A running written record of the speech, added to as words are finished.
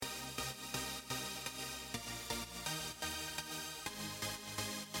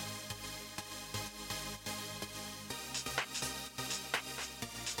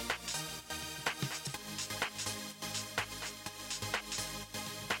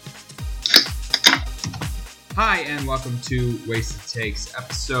Hi, and welcome to Wasted Takes,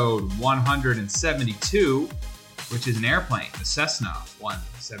 episode 172, which is an airplane, the Cessna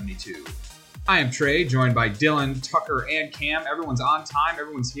 172. I am Trey, joined by Dylan, Tucker, and Cam. Everyone's on time.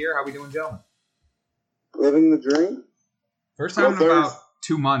 Everyone's here. How we doing, gentlemen? Living the dream. First time in about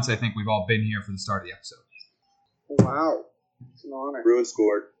 2 months, I think we've all been here for the start of the episode. Wow. It's an honor. Bruins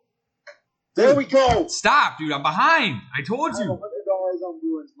scored. There we go. Stop, dude. I'm behind. I told I have $100 you. on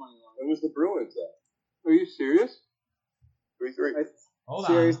Bruins money line. It was the Bruins, though. Are you serious? 3-3. Hold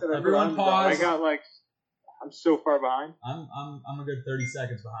Serious on. that Everyone I'm pause. I'm so far behind. I'm a good 30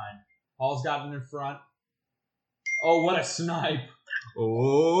 seconds behind. Paul's got it in front. Oh, what a snipe.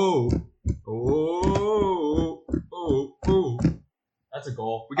 Oh. That's a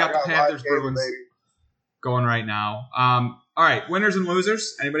goal. We got the Panthers Bruins going right now. All right, winners and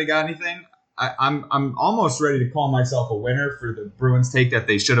losers. Anybody got anything? I'm almost ready to call myself a winner for the Bruins take that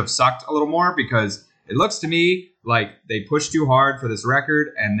they should have sucked a little more, because it looks to me like they pushed too hard for this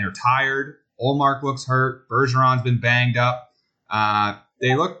record and they're tired. Olmark looks hurt. Bergeron's been banged up.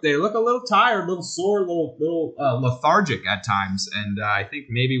 They look a little tired, a little sore, a little lethargic at times, and I think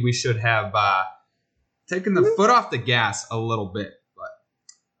maybe we should have taken the foot off the gas a little bit.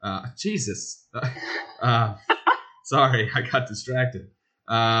 But Jesus, sorry, I got distracted.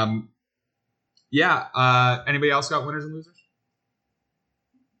 Anybody else got winners and losers?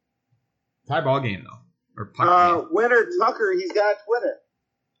 Tie ball game though, or puck game. Winner Tucker, he's got Twitter.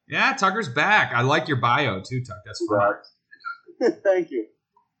 Yeah, Tucker's back. I like your bio too, Tuck. That's fun. Thank you.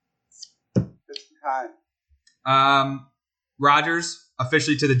 It's time. Rogers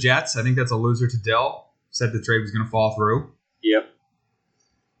officially to the Jets. I think that's a loser to Dill. Said the trade was going to fall through. Yep.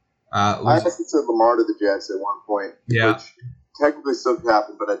 I actually said Lamar to the Jets at one point. Yeah. Which technically still could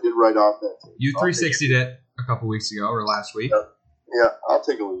happen, but I did write off that team. You 360'd it a couple weeks ago or last week. Yeah, I'll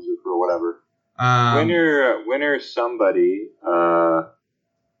take a loser for whatever. Winner somebody.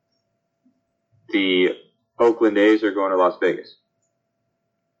 The Oakland A's are going to Las Vegas.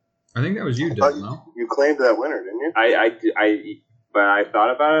 I think that was you, I Dill, thought no? you claimed that winner, didn't you? But I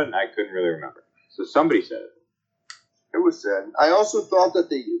thought about it and I couldn't really remember. So somebody said it. It was said. I also thought that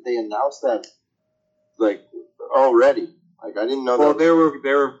they announced that already. Like I didn't know. Well, that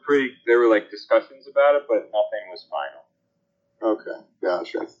there were like discussions about it, but nothing was final. Okay,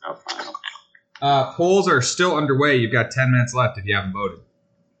 gotcha. No final. Polls are still underway. You've got 10 minutes left if you haven't voted.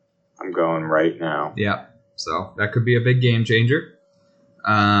 I'm going right now. Yeah, so that could be a big game changer.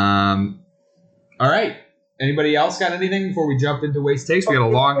 All right. Anybody else got anything before we jump into Waste Takes? We got a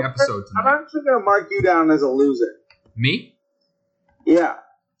long episode I'm tonight. actually going to mark you down as a loser. Me? Yeah.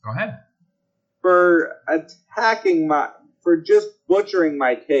 Go ahead. For just butchering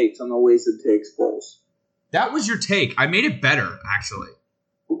my takes on the Wasted Takes polls. That was your take. I made it better, actually.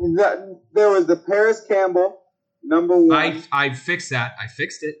 There was the Paris Campbell, number one. I fixed that. I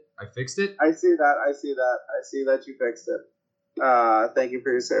fixed it. I see that. I see that you fixed it. Thank you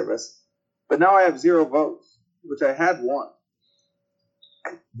for your service. But now I have 0 votes, which I had 1.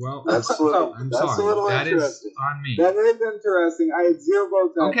 Well, That's a little That is interesting. on me. That is interesting. I had 0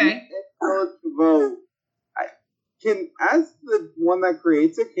 votes. Okay. To vote. As the one that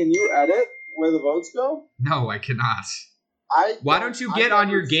creates it, can you edit where the votes go? No, I cannot. Why don't you get on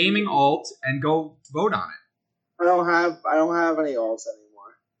your gaming alt and go vote on it? I don't have any alts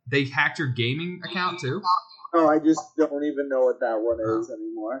anymore. They hacked your gaming account too? Oh, I just don't even know what that one is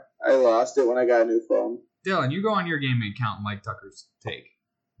anymore. I lost it when I got a new phone. Dylan, you go on your gaming account and like Tucker's take.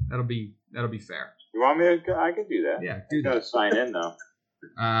 That'll be fair. You want me to? I can do that. Yeah, do I gotta that. sign in though.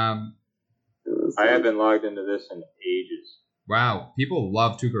 It was I haven't logged into this in ages. Wow, people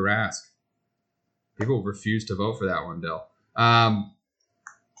love Tuukka Rask. People refuse to vote for that one, Dill. All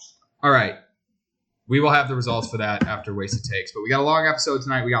right. We will have the results for that after Wasted Takes. But we got a long episode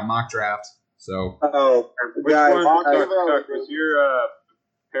tonight. We got mock draft. So Which guys, one? Tuck, was your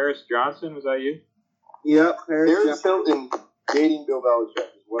Paris Johnson? Was that you? Yep, Paris Hilton dating Bill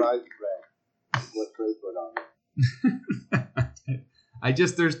Belichick is what I read. What Trey put on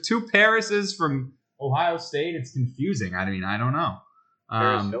it. there's 2 Parises from Ohio State. It's confusing. I don't know.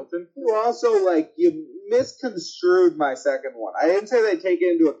 Paris Hilton? You also, you misconstrued my second one. I didn't say they take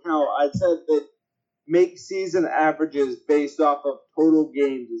it into account. I said that make season averages based off of total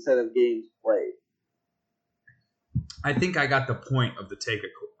games instead of games played. I think I got the point of the take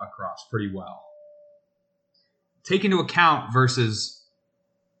across pretty well. Take into account versus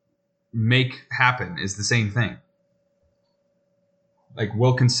make happen is the same thing. Like,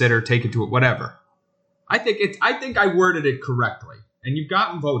 we'll consider, take it to it, whatever. I think I worded it correctly, and you've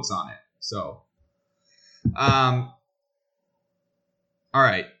gotten votes on it. So, all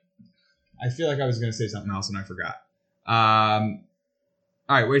right. I feel like I was going to say something else and I forgot. All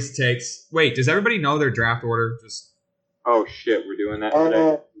right, Wasted Takes. Wait, does everybody know their draft order? Just Oh shit, we're doing that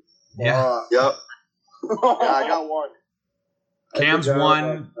today. yeah. Yep. Yeah, I got one. Cam's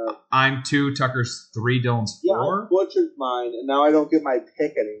 1, I'm 2, Tucker's 3, Dylan's 4. Yeah, I butchered mine, and now I don't get my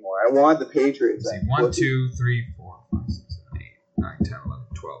pick anymore. I want the Patriots. Let's see, 1, 2, 3, 4, 5, 6, 7, 8, 9, 10, 11,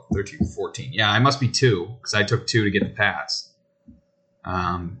 12, 13, 14. Yeah, I must be 2 because I took 2 to get the Pats.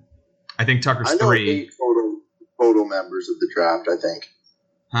 I think Tucker's I know 3. 8 total members of the draft, I think.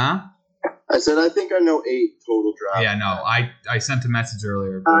 Huh? I said I think I know 8 total draft. Yeah, no, I sent a message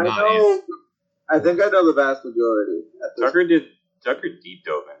earlier. But I not know. 8. I think I know the vast majority. Tucker deep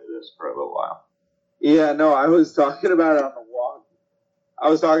dove into this for a little while. Yeah, no, I was talking about it on the walk. I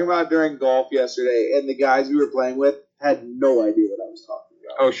was talking about it during golf yesterday, and the guys we were playing with had no idea what I was talking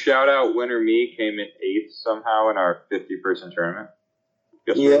about. Oh, shout out Winner Me came in 8th somehow in our 50-person tournament.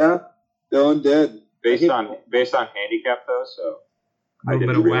 Yeah, Dylan did. Based on handicap though, so A little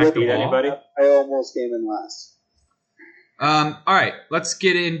bit of whack the beat ball. anybody. I almost came in last. All right, let's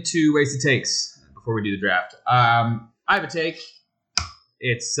get into Wasted Takes before we do the draft. I have a take.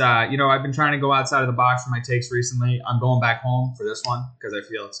 It's, I've been trying to go outside of the box for my takes recently. I'm going back home for this one because I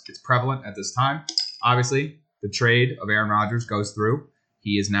feel it's prevalent at this time. Obviously, the trade of Aaron Rodgers goes through.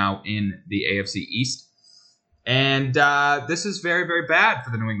 He is now in the AFC East. And this is very, very bad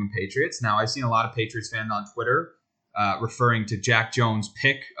for the New England Patriots. Now, I've seen a lot of Patriots fans on Twitter referring to Jack Jones'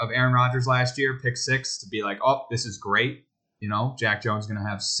 pick of Aaron Rodgers last year, pick 6, to be like, oh, this is great. Jack Jones is going to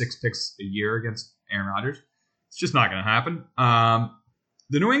have 6 picks a year against Aaron Rodgers. It's just not going to happen.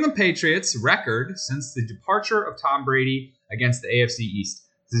 The New England Patriots record since the departure of Tom Brady against the AFC East.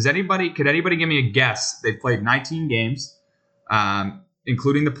 Could anybody give me a guess? They've played 19 games,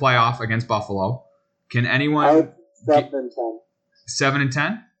 including the playoff against Buffalo. Can anyone? 7 and 10. 7 and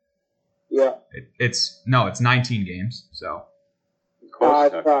 10? Yeah. It's 19 games. So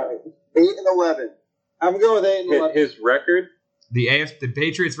Close. Sorry. 8 and 11. I'm going with 8 and 11. His record? the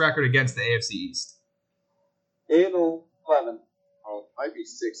Patriots record against the AFC East. 8 and 11. Oh, might be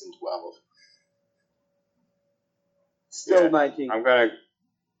 6 and 12. Still Yeah. 19. I'm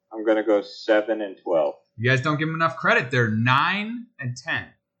gonna go 7 and 12. You guys don't give them enough credit. They're 9 and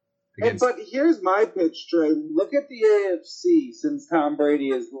 10. But here's my pitch, Trey. Look at the AFC since Tom Brady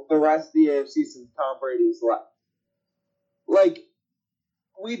is the rest of the AFC since Tom Brady's left. Like,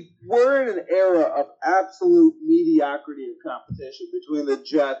 we're in an era of absolute mediocrity of competition between the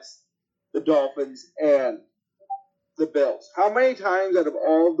Jets, the Dolphins, and the Bills. How many times out of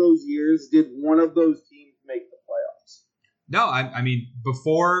all of those years did one of those teams make the playoffs? No, I mean,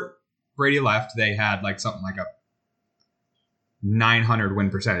 before Brady left, they had something like a 900 win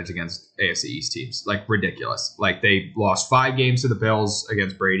percentage against AFC East teams. Ridiculous. They lost 5 games to the Bills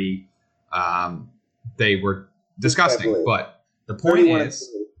against Brady. They were disgusting. Exactly. But the point 31 is,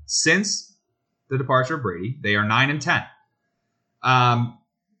 since the departure of Brady, they are 9 and 10.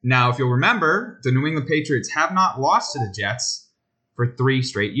 Now, if you'll remember, the New England Patriots have not lost to the Jets for 3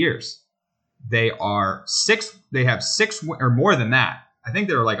 straight years. They are 6. They have 6 or more than that. I think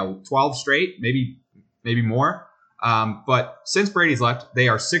they're a 12 straight, maybe more. But since Brady's left, they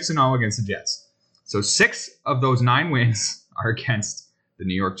are 6-0 against the Jets. So 6 of those 9 wins are against the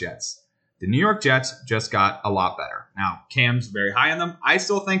New York Jets. The New York Jets just got a lot better. Now, Cam's very high on them. I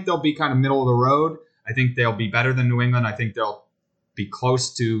still think they'll be kind of middle of the road. I think they'll be better than New England. I think they'll be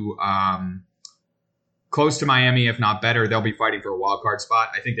close to Miami, if not better. They'll be fighting for a wild card spot.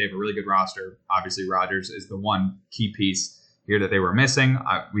 I think they have a really good roster. Obviously, Rodgers is the one key piece here that they were missing.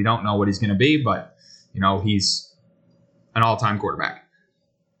 We don't know what he's going to be, but he's an all-time quarterback.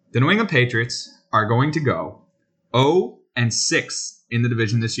 The New England Patriots are going to go 0-6 in the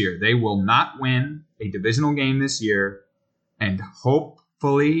division this year. They will not win a divisional game this year, and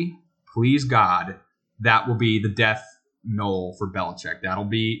hopefully, please God, that will be the death knell for Belichick. That'll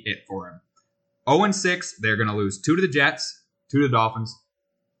be it for him. 0-6, they're going to lose 2 to the Jets, 2 to the Dolphins,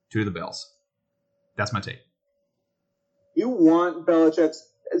 2 to the Bills. That's my take. You want Belichick's...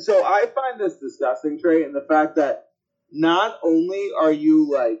 So I find this disgusting, Trey, in the fact that not only are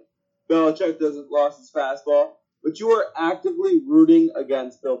you Belichick doesn't lost his fastball, but you are actively rooting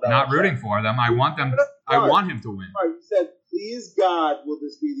against Bill Belichick. Not rooting for them. I want him to win. You said, please God, will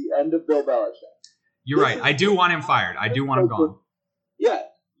this be the end of Bill Belichick? You're right. I do want him fired. I do want him gone. Yeah,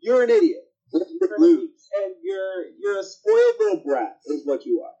 you're an idiot. And you're a spoiled little brat is what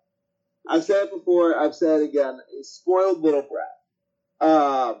you are. I've said it before, I've said it again, a spoiled little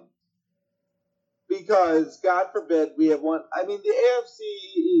brat. Because, God forbid, we have one. I mean, the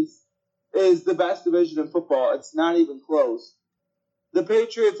AFC is the best division in football. It's not even close. The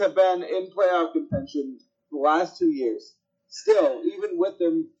Patriots have been in playoff contention the last 2 years. Still, even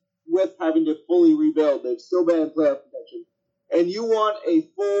with having to fully rebuild, they've still been in playoff contention. And you want a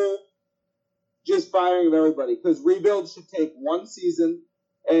full just firing of everybody, because rebuild should take 1 season,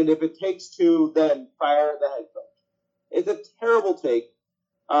 and if it takes 2, then fire the head coach. It's a terrible take.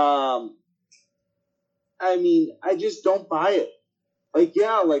 I just don't buy it.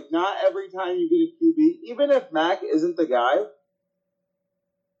 Not every time you get a QB, even if Mac isn't the guy,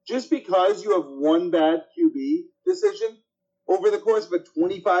 just because you have one bad QB decision over the course of a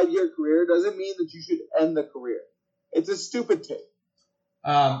 25-year career doesn't mean that you should end the career. It's a stupid take.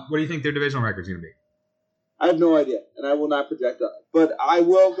 What do you think their divisional record's going to be? I have no idea, and I will not project on it. But I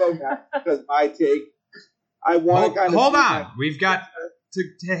will go back because my take, I want to kind of... Hold on. We've got to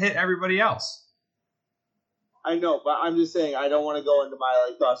hit everybody else. I know, but I'm just saying I don't want to go into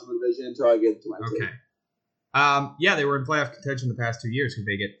my thoughts of the division until I get to my take. Okay. They were in playoff contention the past 2 years because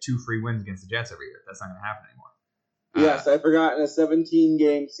they get 2 free wins against the Jets every year. That's not going to happen anymore. Yes, I forgot in a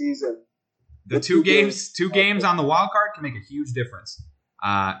 17-game season. The two games on the wild card can make a huge difference.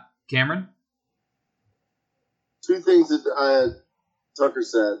 Cameron? 2 things that Tucker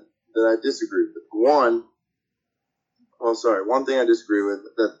said that I disagree with. One thing I disagree with,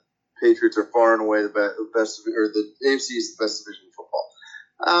 that Patriots are far and away the best, or the AFC is the best division in football.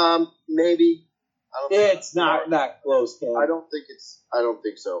 Maybe. It's not that close, Cam. I don't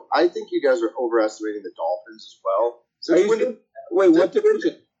think so. I think you guys are overestimating the Dolphins as well. Wait, what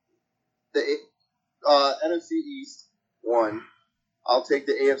division? The NFC East 1. I'll take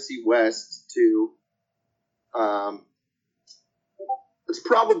the AFC West 2. It's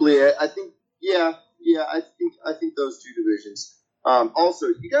probably it. I think those 2 divisions. Also,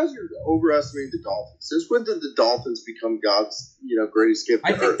 you guys are overestimating the Dolphins. Since when did the Dolphins become God's, greatest gift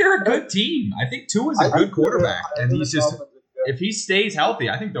to I think earth? they're a good team. I think Tua is a good quarterback, and he's just, if he stays healthy,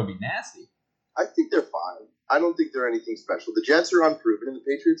 I think they'll be nasty. I think they're fine. I don't think they're anything special. The Jets are unproven, and the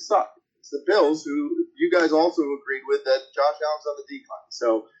Patriots suck. It's the Bills, who you guys also agreed with, that Josh Allen's on the decline.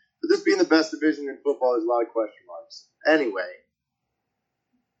 So, for this being the best division in football, there's a lot of question marks. Anyway,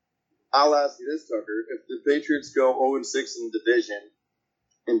 I'll ask you this, Tucker. If the Patriots go 0-6 in the division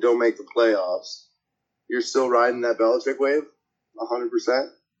and don't make the playoffs, you're still riding that Belichick wave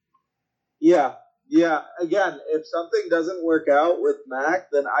 100%? Yeah. Again, if something doesn't work out with Mac,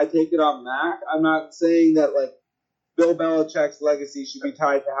 then I take it on Mac. I'm not saying that, Bill Belichick's legacy should be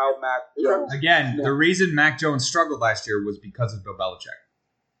tied to how Mac Jones... Again, the reason Mac Jones struggled last year was because of Bill Belichick.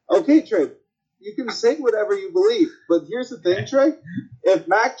 Okay, Trey. You can say whatever you believe, but here's the thing, Trey. If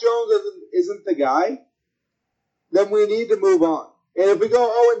Mac Jones isn't the guy, then we need to move on. And if we go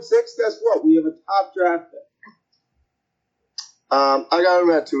 0-6, guess what? We have a top draft pick. I got him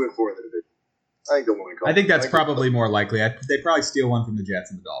at 2-4 in the division. I think they'll win. I think that's probably more likely. They probably steal one from the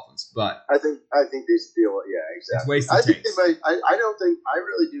Jets and the Dolphins, but I think they steal it. Yeah, exactly. It's wasted I think takes. they might. I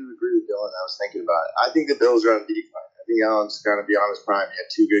really do agree with Dylan. I was thinking about it. I think the Bills are on decline. I think Allen's going to be on his prime. He had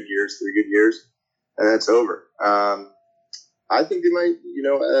 2 good years, 3 good years, and that's over. I think they might.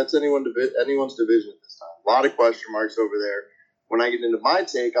 That's anyone's division at this time. A lot of question marks over there. When I get into my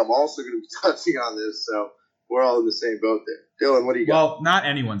take, I'm also going to be touching on this, so we're all in the same boat there. Dylan, what do you got? Well, not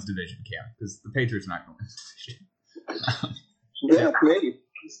anyone's division, Cam, because the Patriots are not going to win the division. Yeah, maybe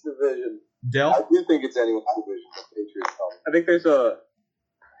it's division. Dill? I do think it's anyone's division. The Patriots.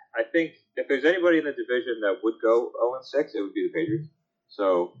 I think if there's anybody in the division that would go 0-6, it would be the Patriots.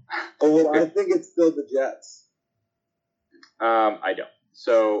 So, I think it's still the Jets. I don't.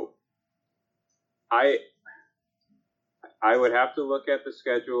 So, I would have to look at the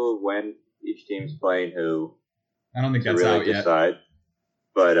schedule when each team's playing who. I don't think that's really out yet. Decide.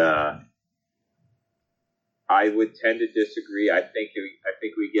 But I would tend to disagree. I think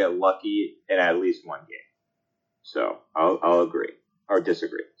we get lucky in at least one game. So I'll agree or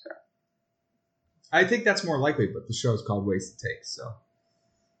disagree. Sorry. I think that's more likely, but the show's called Wasted Takes. So,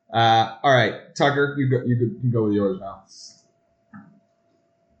 all right, Tucker, you can go with yours now.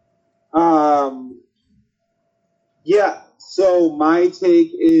 Yeah. So my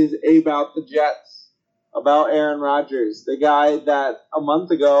take is about the Jets, about Aaron Rodgers, the guy that a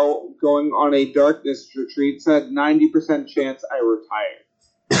month ago, going on a darkness retreat, said 90% chance I retire.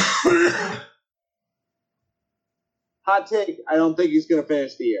 Hot take, I don't think he's going to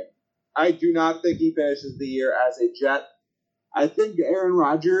finish the year. I do not think he finishes the year as a Jet. I think Aaron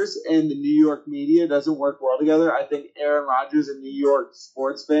Rodgers and the New York media doesn't work well together. I think Aaron Rodgers and New York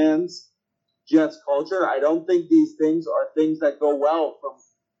sports fans, Jets culture, I don't think these things are things that go well from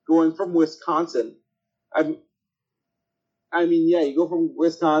going from Wisconsin. You go from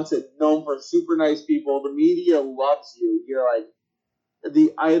Wisconsin, known for super nice people. The media loves you. You're like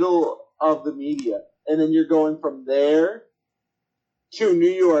the idol of the media. And then you're going from there to New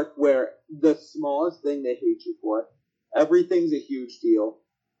York, where the smallest thing they hate you for, everything's a huge deal.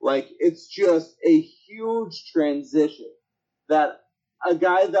 Like, it's just a huge transition that a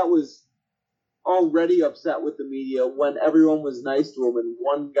guy that was already upset with the media when everyone was nice to him and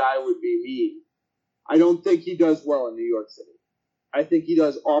one guy would be mean, I don't think he does well in New York City. I think he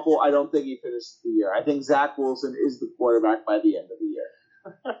does awful. I don't think he finishes the year. I think Zach Wilson is the quarterback by the end of the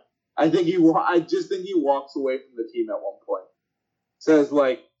year. I just think he walks away from the team at one point. Says,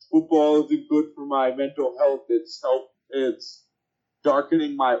 like, football isn't good for my mental health. It's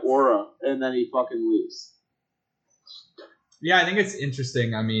darkening my aura. And then he fucking leaves. Yeah, I think it's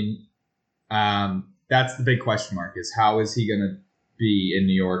interesting. I mean, that's the big question mark, is how is he going to be in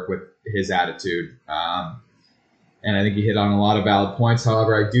New York with his attitude? And I think he hit on a lot of valid points.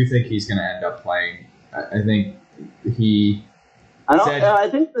 However, I do think he's going to end up playing. I think I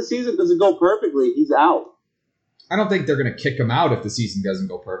think the season doesn't go perfectly. He's out. I don't think they're going to kick him out if the season doesn't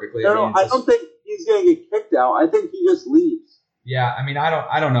go perfectly. I don't think he's going to get kicked out. I think he just leaves. Yeah, I mean,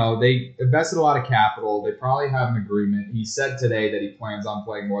 I don't know. They invested a lot of capital. They probably have an agreement. He said today that he plans on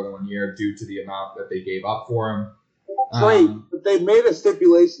playing more than 1 year due to the amount that they gave up for him. Wait, but they made a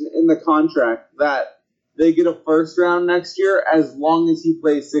stipulation in the contract that they get a first round next year as long as he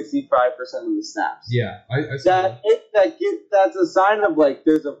plays 65% of the snaps. Yeah, I see that's a sign of, like,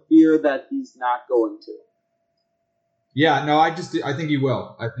 there's a fear that he's not going to. Yeah, no, I think he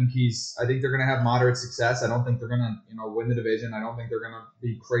will. I think they're going to have moderate success. I don't think they're going to, win the division. I don't think they're going to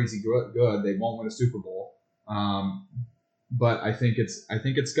be crazy good. They won't win a Super Bowl. But I think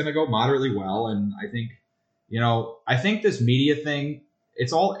it's going to go moderately well. And I think, I think this media thing,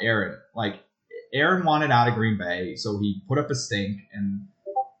 it's all Aaron. Like, Aaron wanted out of Green Bay, so he put up a stink. And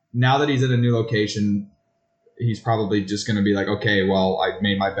now that he's in a new location, he's probably just going to be like, okay, well, I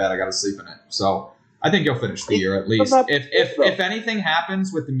made my bed. I got to sleep in it. So I think he'll finish the year at least. If anything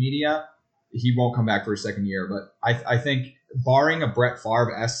happens with the media, he won't come back for a second year. But I think, barring a Brett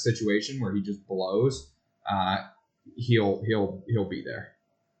Favre-esque situation where he just blows, he'll be there.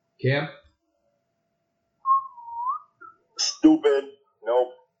 Cam? Stupid. Nope.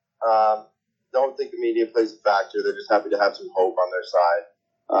 Don't think the media plays a factor. They're just happy to have some hope on their side.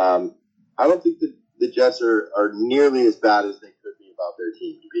 I don't think the Jets are nearly as bad as they could be about their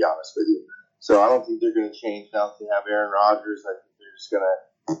team, to be honest with you. So I don't think they're going to change now that they have Aaron Rodgers. I think they're just going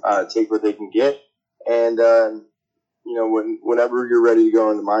to take what they can get. And, whenever you're ready to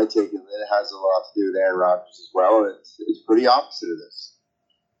go into my take, it has a lot to do with Aaron Rodgers as well. It's pretty opposite of this.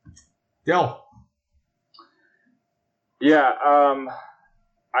 Dill. Yeah,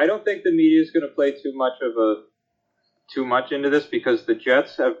 I don't think the media is going to play too much into this, because the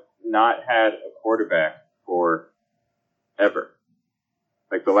Jets have not had a quarterback for ever.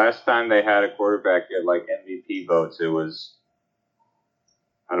 Like, the last time they had a quarterback get, like, MVP votes, it was,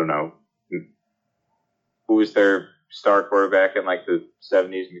 I don't know, who was their star quarterback in, like, the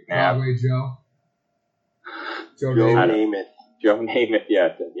 70s? McNabb. Broadway Joe. Joe Namath. Joe Namath,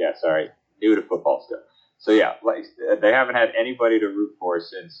 yeah, sorry. New to football stuff. So, yeah, like, they haven't had anybody to root for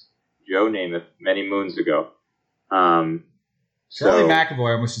since Joe Namath many moons ago. Charlie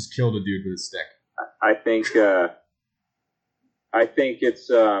McAvoy almost just killed a dude with a stick. I think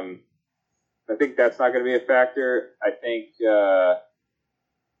it's. I think that's not going to be a factor. I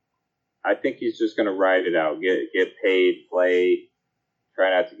think he's just going to ride it out, get paid, play,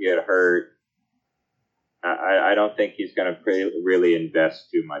 try not to get hurt. I don't think he's going to really invest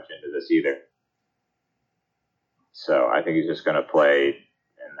too much into this either. So I think he's just going to play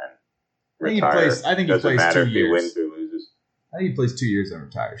and then retire. I think he plays 2 years. Doesn't matter if he wins or loses. I think he plays 2 years and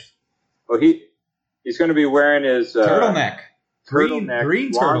retires. Well, he's going to be wearing his turtleneck. Green long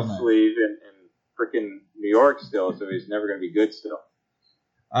turtleneck sleeve in freaking New York still, so he's never going to be good still.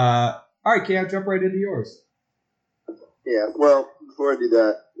 All right, Cam, jump right into yours. Yeah, well, before I do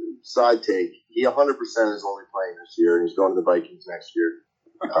that, side take, he 100% is only playing this year, and he's going to the Vikings next year.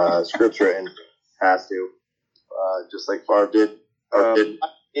 Script's written, has to, just like Favre did.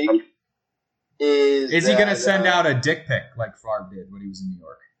 Is he going to send out a dick pic like Favre did when he was in New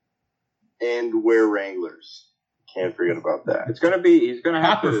York? And wear Wranglers. Can't forget about that. He's going to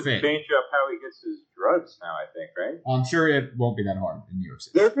have to change up how he gets his drugs now, I think, right? Well, I'm sure it won't be that hard in New York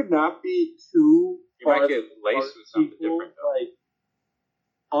City. There could not be two. You might get laced with something different, though. Like,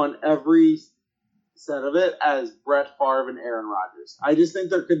 on every set of it as Brett Favre and Aaron Rodgers. I just think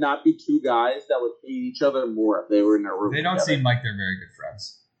there could not be two guys that would hate each other more if they were in a room. They don't seem like they're very good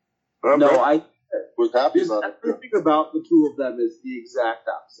friends. No, I was happy about it. Everything about the two of them is the exact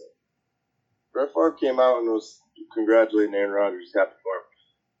opposite. Brett Favre came out and was congratulating Aaron Rodgers. Happy for him.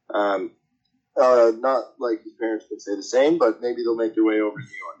 Not like his parents can say the same, but maybe they'll make their way over to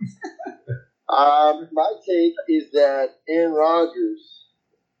New York. My take is that Aaron Rodgers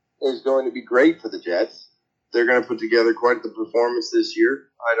is going to be great for the Jets. They're going to put together quite the performance this year.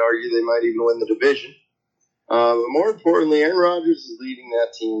 I'd argue they might even win the division. But more importantly, Aaron Rodgers is leading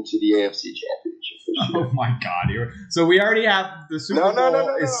that team to the AFC Championship this year. Oh my God! So we already have the Super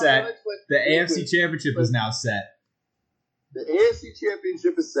Bowl is set. The AFC Championship is now set. The AFC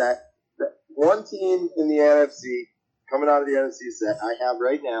Championship is set. One team in the NFC coming out of the NFC is set. I have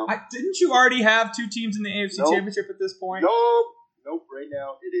right now. Didn't you already have two teams in the AFC Championship at this point? Nope. Right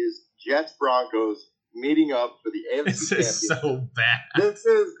now it is Jets Broncos meeting up for the AFC This Championship. is so bad. This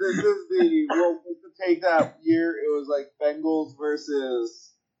is the what was the take that year? It was like Bengals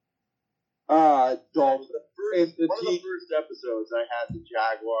versus Dolphins. One of the first episodes, I had the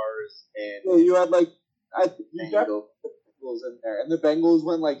Jaguars and So you had like you got the Bengals in there, and the Bengals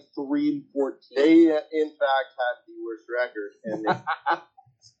went like 3-14. They, in fact, had the worst record, and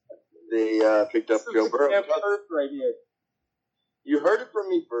they picked up Joe Burrow. Right here. You heard it from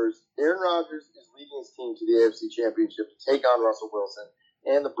me first. Aaron Rodgers is leading his team to the AFC Championship to take on Russell Wilson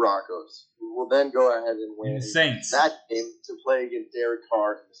and the Broncos, who will then go ahead and win the Saints. that game to play against Derek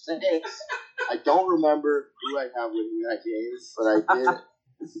Carr and the Saints. I don't remember who I have winning that game, but I did.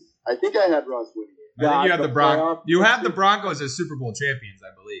 I think I had Russ winning it. I think you have the Broncos. You have the Broncos as Super Bowl champions,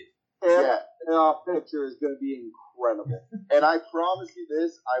 I believe. Yeah. The picture is going to be incredible. And I promise you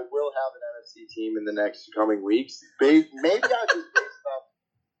this, I will have an NFC team in the next coming weeks. Maybe I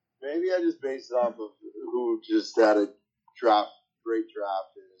just based it off of who just had a great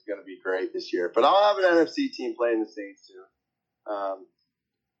draft and is going to be great this year. But I'll have an NFC team playing the Saints too.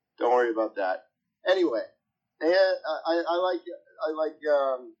 Don't worry about that. Anyway, and I like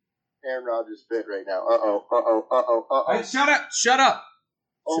Aaron Rodgers' fit right now. Hey, shut up!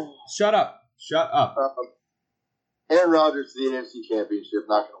 Oh. Shut up! Aaron Rodgers to the NFC Championship,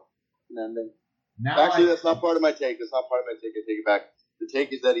 not going to win. Actually, that's not part of my take. I take it back. The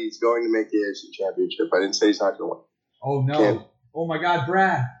take is that he's going to make the AFC Championship. I didn't say he's not going to win. Oh, no. Oh, my God,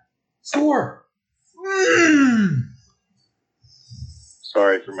 Brad. Score!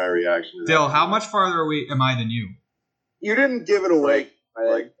 Sorry for my reaction to Dill, that. how much farther away am I than you? You didn't give it away.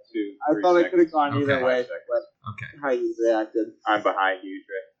 Like I thought I could have gone either Okay. way, but Okay. how you reacted. I'm behind you,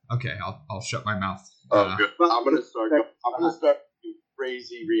 Trey. Okay, I'll shut my mouth. Oh, good. I'm gonna start doing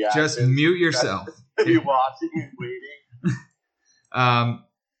crazy reactions. Just mute yourself. Be watching and waiting.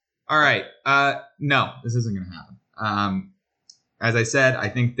 All right. No, this isn't going to happen. As I said, I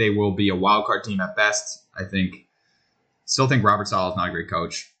think they will be a wild card team at best. Still think Robert Saleh is not a great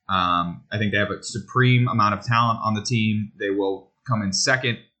coach. I think they have a supreme amount of talent on the team. They will come in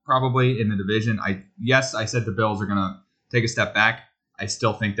second probably in the division. I said the Bills are going to take a step back. I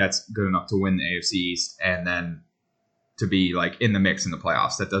still think that's good enough to win the AFC East and then to be like in the mix in the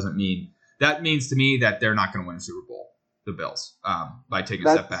playoffs. That means to me that they're not going to win a Super Bowl, the Bills, by taking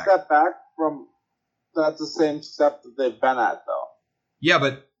a step back. That's the same step that they've been at, though. Yeah,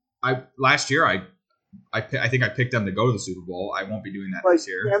 but last year I think I picked them to go to the Super Bowl. I won't be doing that this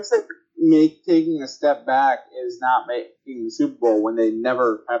year. I'm saying taking a step back is not making the Super Bowl when they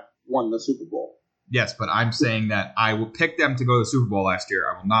never have won the Super Bowl. Yes, but I'm saying that I will pick them to go to the Super Bowl last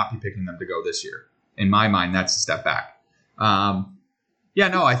year. I will not be picking them to go this year. In my mind, that's a step back. I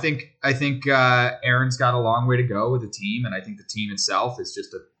think Aaron's got a long way to go with the team, and I think the team itself is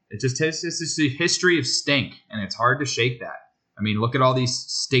it's a history of stink, and it's hard to shake that. I mean, look at all these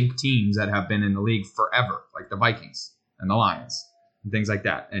stink teams that have been in the league forever, like the Vikings and the Lions and things like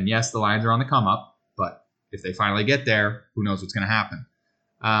that. And yes, the Lions are on the come up, but if they finally get there, who knows what's going to happen?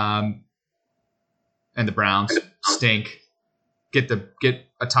 And the Browns stink. Get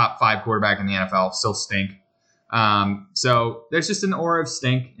a top 5 quarterback in the NFL, still stink. So there's just an aura of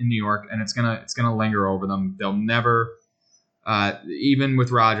stink in New York, and it's gonna linger over them. They'll never, even with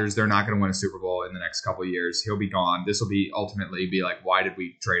Rodgers, they're not gonna win a Super Bowl in the next couple of years. He'll be gone. This will ultimately be like, why did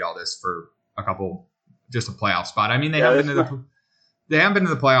we trade all this for just a playoff spot? I mean, they haven't been to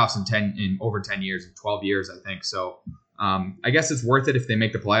the playoffs in over 10 years, in 12 years, I think. So I guess it's worth it if they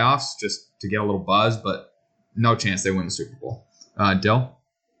make the playoffs just to get a little buzz, but no chance they win the Super Bowl. Dill?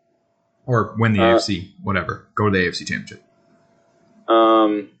 Or win the AFC, whatever. Go to the AFC Championship.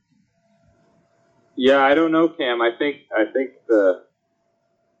 Yeah, I don't know, Cam. I think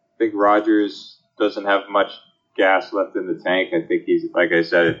Rodgers doesn't have much gas left in the tank. I think he's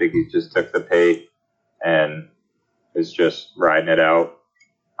just took the pay and is just riding it out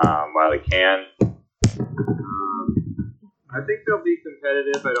while he can. I think they'll be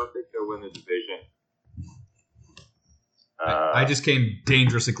competitive. I don't think they'll win the division. I just came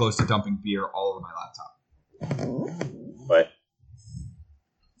dangerously close to dumping beer all over my laptop. But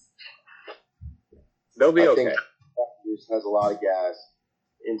they'll be okay. He has a lot of gas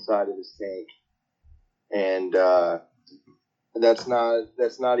inside of his tank, and that's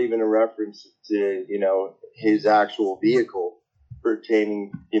not even a reference to his actual vehicle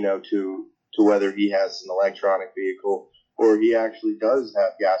pertaining to whether he has an electronic vehicle or he actually does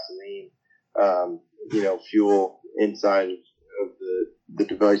have gasoline fuel inside of the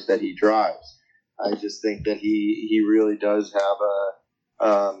device that he drives. I just think that he really does have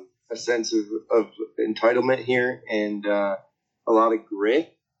a sense of entitlement here and a lot of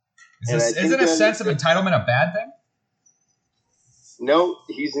grit. Isn't a sense of entitlement a bad thing? No,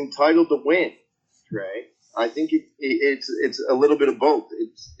 he's entitled to win, Trey. I think it's a little bit of both.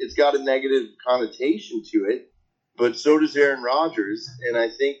 It's got a negative connotation to it, but so does Aaron Rodgers, and I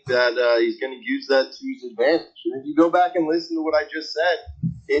think that he's going to use that to his advantage. And if you go back and listen to what I just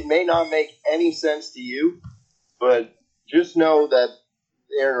said, it may not make any sense to you, but just know that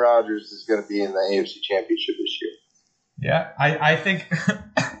Aaron Rodgers is going to be in the AFC Championship this year. Yeah, I think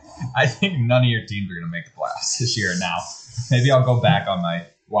I think none of your teams are going to make the playoffs this year. Now, maybe I'll go back on my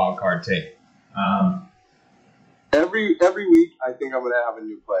wild card take. Every week, I think I'm going to have a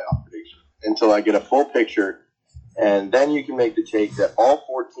new playoff prediction until I get a full picture, and then you can make the take that all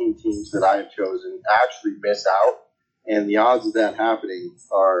 14 teams that I have chosen actually miss out, and the odds of that happening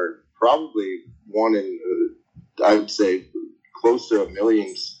are probably one in, I would say, close to a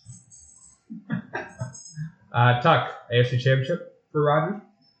million. Tuck, AFC Championship for Rodgers?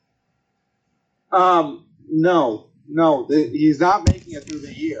 No, he's not making it through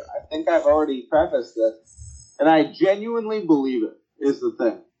the year. I think I've already prefaced this, and I genuinely believe it is the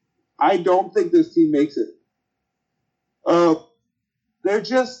thing. I don't think this team makes it. They're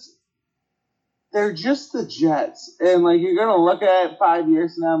just the Jets, and you're gonna look at it 5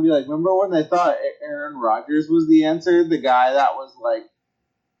 years from now and be like, remember when they thought Aaron Rodgers was the answer, the guy that was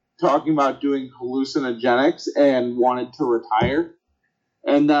talking about doing hallucinogenics and wanted to retire?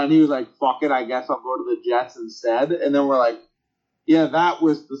 And then he was like, fuck it, I guess I'll go to the Jets instead. And then we're like, yeah, that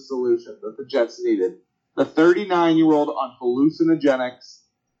was the solution that the Jets needed. The 39-year-old on hallucinogenics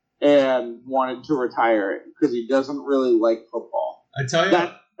and wanted to retire because he doesn't really like football. I tell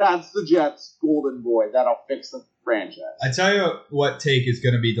you, that's the Jets' golden boy. That'll fix the franchise. I tell you what take is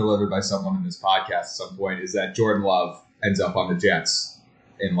going to be delivered by someone in this podcast at some point is that Jordan Love ends up on the Jets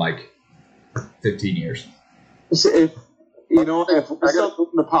in 15 years. If we're still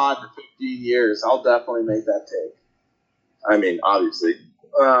in the pod for 15 years, I'll definitely make that take. I mean, obviously.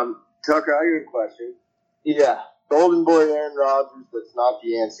 Tucker, I got a question. Yeah. Golden boy Aaron Rodgers, that's not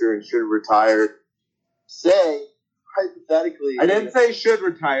the answer and should retire. Say, hypothetically... I didn't say should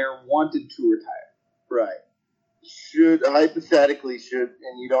retire, wanted to retire. Right. Hypothetically should,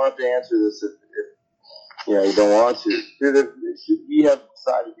 and you don't have to answer this if you don't want to. Should we have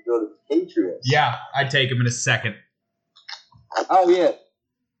decided to go to the Patriots? Yeah, I'd take him in a second. Oh, yeah.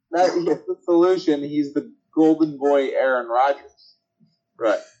 That's the solution. He's the golden boy Aaron Rodgers.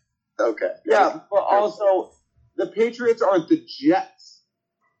 Right. Okay. Yeah, but also, the Patriots aren't the Jets.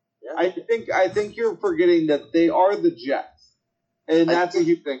 Yeah. I think you're forgetting that they are the Jets. And that's a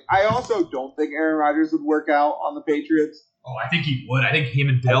huge thing. I also don't think Aaron Rodgers would work out on the Patriots. Oh, I think he would. I think him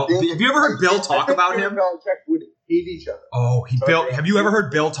and Bill. Have you ever heard Bill talk about him? Belichick would hate each other. Oh, have you ever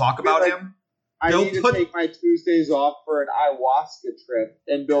heard Bill talk about him? I need to take my Tuesdays off for an ayahuasca trip,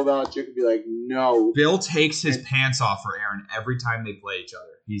 and Bill Belichick would be like, no. Bill takes his pants off for Aaron every time they play each other.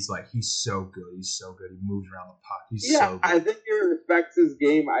 He's so good. He's so good. He moves around the puck. He's so good. I think he respects his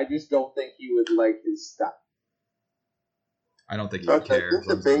game. I just don't think he would like his style. I don't think he would care. I think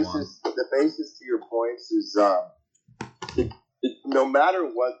the basis to your points is no matter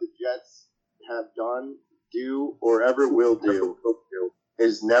what the Jets have done, do, or ever will do,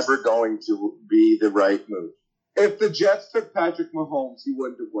 is never going to be the right move. If the Jets took Patrick Mahomes, he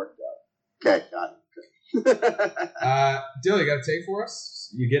wouldn't have worked out. Okay, got it. Dill, you got a take for us?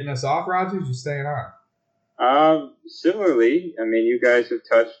 You getting us off, Rodgers? You staying on? Similarly, I mean, you guys have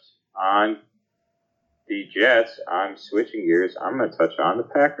touched on the Jets. I'm switching gears. I'm going to touch on the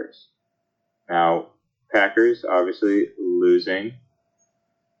Packers. Now, Packers obviously losing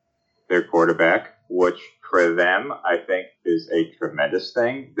their quarterback, which for them, I think, is a tremendous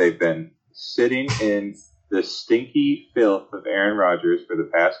thing. They've been sitting in the stinky filth of Aaron Rodgers for the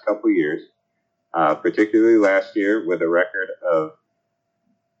past couple years, particularly last year with a record of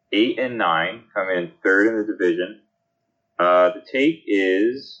 8-9, coming in third in the division. The take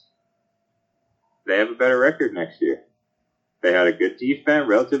is they have a better record next year. They had a good defense,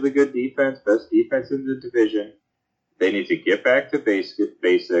 relatively good defense, best defense in the division. they need to get back to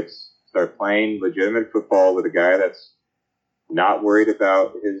basics, start playing legitimate football with a guy that's not worried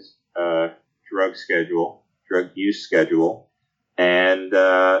about his drug use schedule, and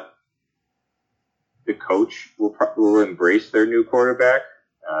the coach will embrace their new quarterback.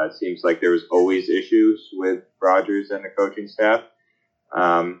 It seems like there was always issues with Rodgers and the coaching staff.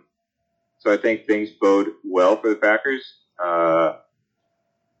 So I think things bode well for the Packers to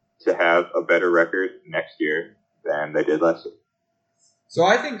have a better record next year than they did last year. So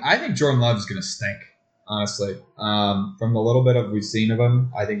I think Jordan Love is going to stink, honestly. From the little bit of we've seen of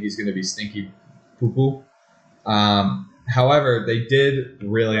him, I think he's going to be stinky poo-poo. However, they did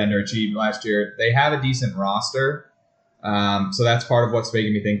really underachieve last year. They have a decent roster, so that's part of what's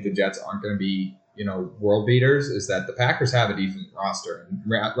making me think the Jets aren't going to be, world beaters, is that the Packers have a decent roster.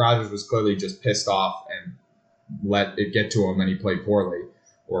 And Rodgers was clearly just pissed off and let it get to him, and he played poorly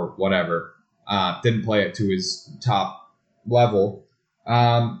or whatever. Didn't play it to his top level.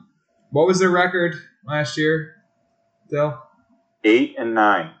 What was their record last year, Dill?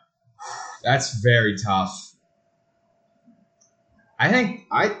 8-9. That's very tough. I think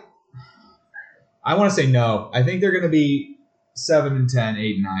I want to say no. I think they're going to be 7-10,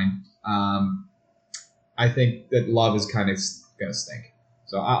 8-9. I think that Love is kind of going to stink.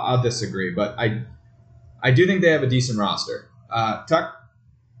 So I'll disagree, but I do think they have a decent roster. Tuck?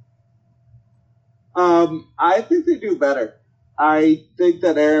 I think they do better. I think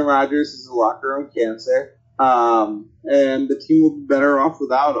that Aaron Rodgers is a locker room cancer, and the team will be better off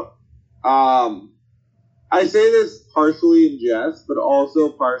without him. I say this partially in jest, but also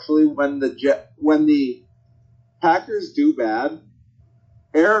partially when the Packers do bad,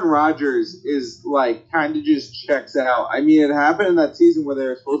 Aaron Rodgers is kind of just checks out. I mean, it happened in that season where they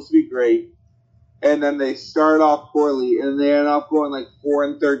were supposed to be great, and then they start off poorly, and they end up going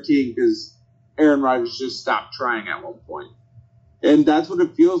 4-13 because Aaron Rodgers just stopped trying at one point. And that's what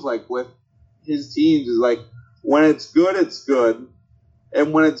it feels like with his teams, is when it's good,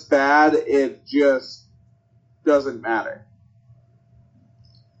 and when it's bad, it just doesn't matter.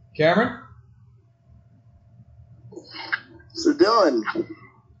 Cameron? So Dylan,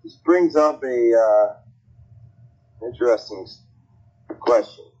 this brings up a interesting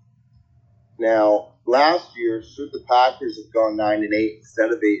question. Now, last year, should the Packers have gone 9-8 instead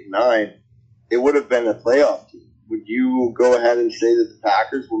of 8-9, it would have been a playoff team. Would you go ahead and say that the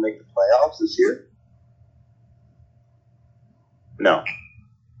Packers will make the playoffs this year? No.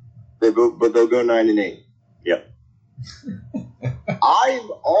 But they'll go 9-8. Yep.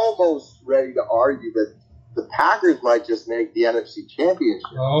 I'm almost ready to argue that the Packers might just make the NFC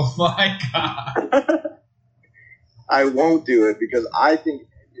Championship. Oh my God. I won't do it because I think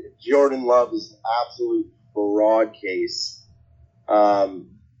Jordan Love is an absolute fraud case.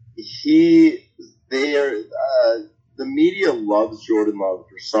 The media loves Jordan Love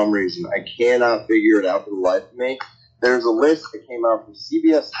for some reason. I cannot figure it out for the life of me. There's a list that came out from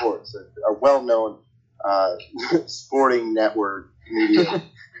CBS Sports, a well-known sporting network media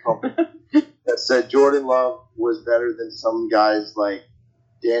company, that said Jordan Love was better than some guys like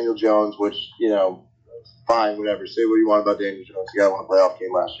Daniel Jones, which, fine, whatever. Say what you want about Daniel Jones. The guy won a playoff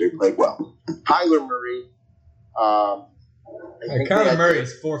game last year. He played well. Kyler Murray. Kyler Murray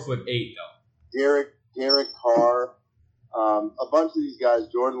is 4'8" though. Derek Carr. A bunch of these guys,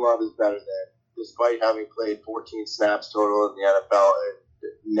 Jordan Love is better than, despite having played 14 snaps total in the NFL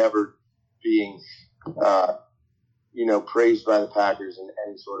and never being praised by the Packers in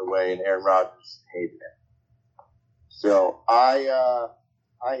any sort of way, and Aaron Rodgers hated it. So I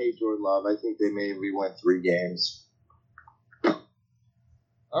hate Jordan Love. I think they maybe win 3 games.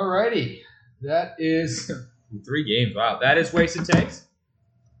 Alrighty. That is 3 games. Wow. That is Wasted Takes.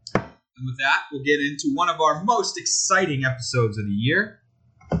 And with that, we'll get into one of our most exciting episodes of the year,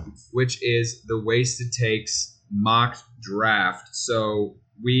 which is the Wasted Takes mock draft. So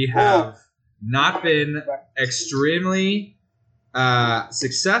we have not been extremely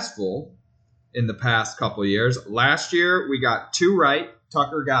successful in the past couple of years. Last year, we got 2 right.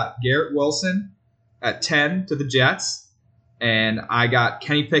 Tucker got Garrett Wilson at 10 to the Jets, and I got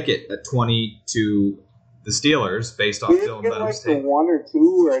Kenny Pickett at 20 to the Steelers, based off Dylan Benham's take. 1 or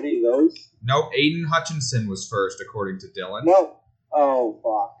 2 or any of those? Nope, Aiden Hutchinson was first, according to Dylan. No. Oh,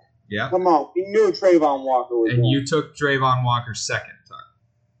 fuck. Yeah. Come on. We knew Trayvon Walker was And one. you took Trayvon Walker second, Tucker.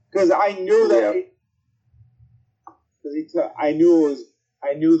 Because I knew that. I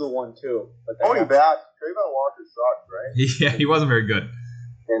knew the one too. But Going back, Trayvon Walker sucked, right? Yeah, he wasn't very good.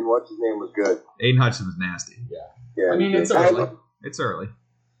 And what's his name was good. Aiden Hutchinson was nasty. Yeah. I mean, it's early. It's early.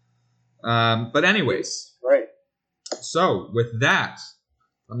 But anyways. Right. So, with that,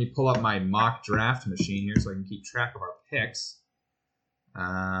 Let me pull up my mock draft machine here so I can keep track of our picks.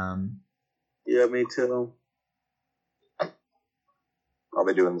 Yeah, me too. I'll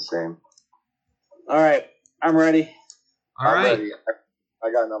be doing the same. All right, I'm ready. All right. Ready.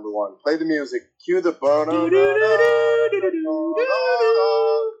 I got number 1. Play the music. Cue the bono.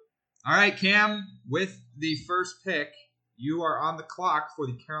 All right, Cam, with the first pick, you are on the clock for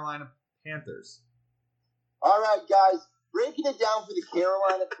the Carolina Panthers. All right, guys. Breaking it down for the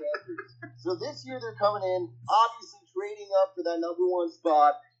Carolina Panthers. So this year they're coming in, obviously trading up for that number 1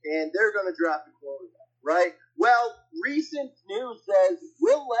 spot, and they're going to draft a quarterback, right? Well, recent news says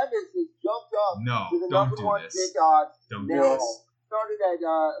Will Levis has jumped up to the number 1 pick odds. Don't do this. Started at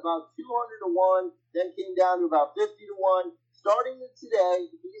about 200 to 1, then came down to about 50 to 1. Starting today,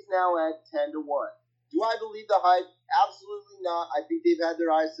 he's now at 10 to 1. Do I believe the hype? Absolutely not. I think they've had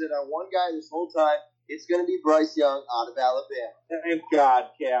their eyes set on one guy this whole time. It's going to be Bryce Young out of Alabama. Thank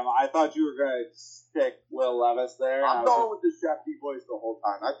God, Cam. I thought you were going to stick Will Levis there. I'm going with the Shefty boys the whole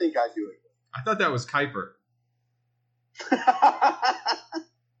time. I think I do it. I thought that was Kuiper.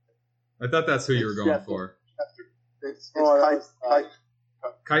 I thought that's who you were going for. It's Kuiper.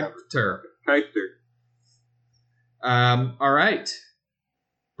 Keister. All right.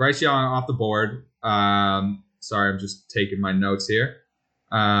 Bryce Young off the board. Sorry, I'm just taking my notes here.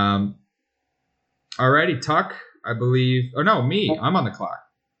 Alrighty, Tuck, I believe. Oh, no, me. I'm on the clock.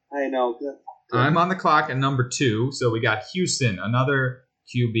 I know. I'm on the clock at number 2. So we got Houston, another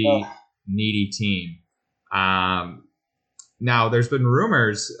QB needy team. Now, there's been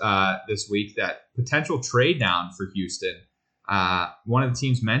rumors this week that potential trade down for Houston. One of the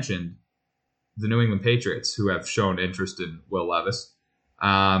teams mentioned the New England Patriots, who have shown interest in Will Levis.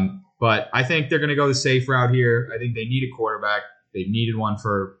 But I think they're going to go the safe route here. I think they need a quarterback. They've needed one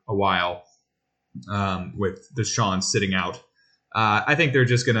for a while with Deshaun sitting out. I think they're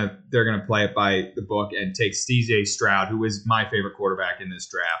gonna play it by the book and take C.J. Stroud, who is my favorite quarterback in this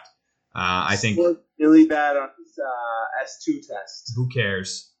draft. I think really bad on his S2 test. Who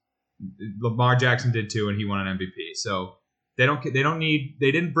cares? Lamar Jackson did too, and he won an MVP. So they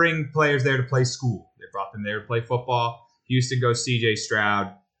didn't bring players there to play school. They brought them there to play football. Houston goes C.J.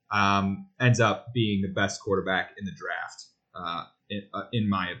 Stroud. Ends up being the best quarterback in the draft, in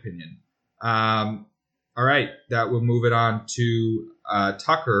my opinion. All right, that will move it on to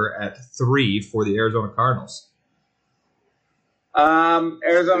Tucker at 3 for the Arizona Cardinals.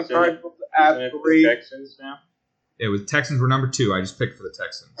 Arizona Cardinals at 3. Texans now. It was Texans were number 2. I just picked for the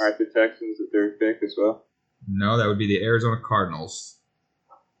Texans. All right, the Texans the 3rd pick as well. No, that would be the Arizona Cardinals.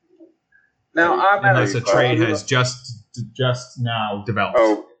 Now unless a trade has just now developed.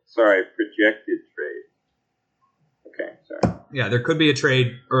 Oh, sorry, projected trade. Okay, sorry. Yeah, there could be a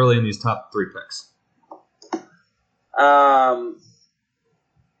trade early in these top 3 picks.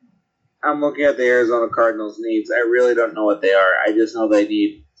 I'm looking at the Arizona Cardinals' needs. I really don't know what they are. I just know they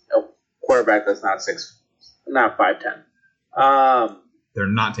need a quarterback that's not 5'10". They're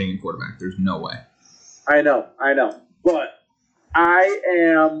not taking quarterback. There's no way. I know. But I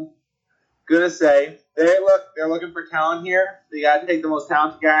am gonna say they're looking for talent here. They got to take the most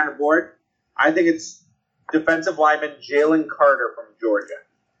talented guy on the board. I think it's defensive lineman Jalen Carter from Georgia.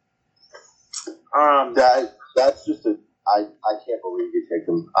 That's just I can't believe you take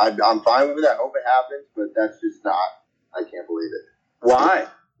him. I'm fine with it. I hope it happens, but that's just not. I can't believe it. Why?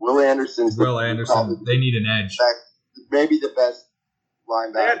 Will Anderson. They need an edge. Maybe the best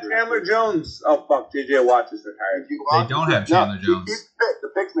linebacker. They got Chandler Jones. Oh fuck, J.J. Watt is retired. They don't have Chandler Jones. The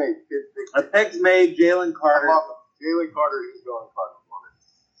pick's made. The pick's made. Jalen Carter. Jalen Carter is going Cardinals.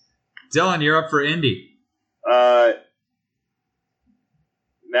 Dylan, you're up for Indy.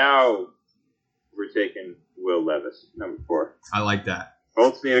 Now we're taking Will Levis, number 4. I like that.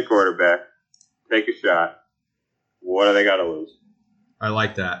 Colts need a quarterback. Take a shot. What do they got to lose? I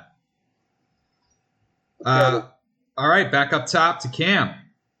like that. All right, back up top to Cam.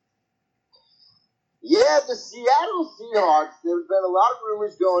 Yeah, the Seattle Seahawks, there's been a lot of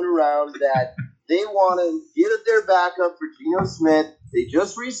rumors going around that they want to get their backup for Geno Smith. They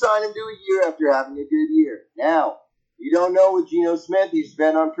just re-signed him to a year after having a good year. Now, you don't know with Geno Smith, he's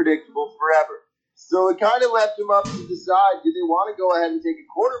been unpredictable forever. So it kind of left him up to decide, do they want to go ahead and take a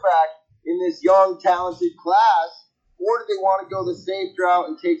quarterback in this young, talented class, or do they want to go the safe route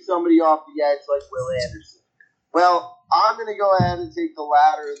and take somebody off the edge like Will Anderson? Well, I'm going to go ahead and take the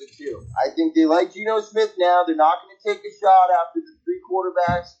latter of the two. I think they like Geno Smith now. They're not going to take a shot after the 3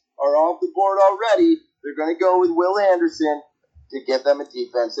 quarterbacks are off the board already. They're going to go with Will Anderson to get them a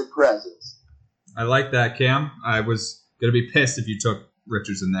defensive presence. I like that, Cam. I was going to be pissed if you took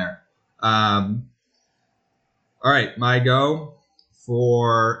Richardson there. All right, my go.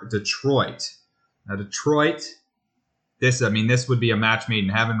 for Detroit. Now, Detroit, this would be a match made in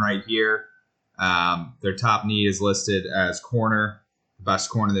heaven right here. Their top need is listed as corner. The best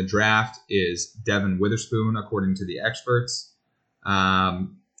corner in the draft is Devin Witherspoon, according to the experts.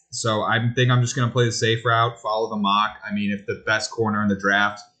 So I think I'm just going to play the safe route, follow the mock. I mean, if the best corner in the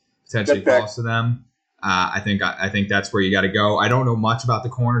draft potentially falls to them, I think that's where you got to go. I don't know much about the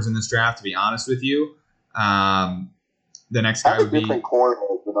corners in this draft, to be honest with you. The next guy would be different corner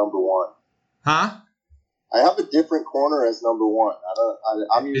as the number one. Huh? I have a different corner as number one.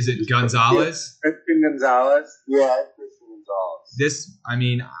 Is it Gonzalez? Christian Gonzalez. Yeah, Christian Gonzalez.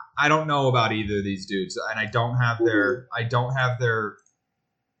 I don't know about either of these dudes, and I don't have their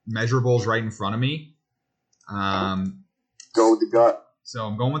measurables right in front of me. Go with the gut. So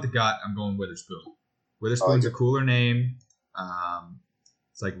I'm going with the gut. I'm going Witherspoon. Witherspoon's a cooler name.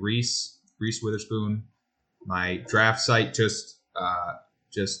 It's like Reese Witherspoon. My draft site just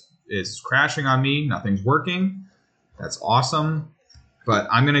is crashing on me. Nothing's working. That's awesome. But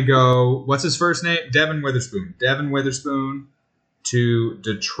I'm going to go, what's his first name? Devin Witherspoon. Devin Witherspoon to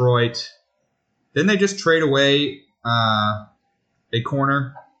Detroit. Didn't they just trade away a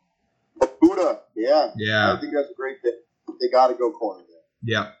corner? Buddha. Yeah. Yeah. I think that's a great pick. They got to go corner there.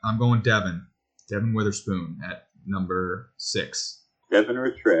 Yeah, I'm going Devin. Devin Witherspoon at number 6. Devin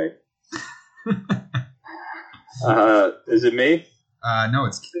or Trey? Is it me? No,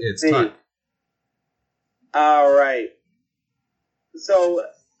 it's Tuck. All right. So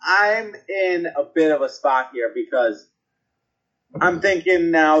I'm in a bit of a spot here because I'm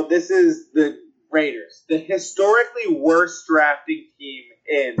thinking now this is the Raiders, the historically worst drafting team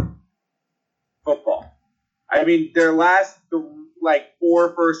in football. I mean, their last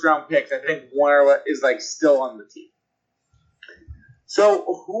 4 first-round picks, I think one is still on the team.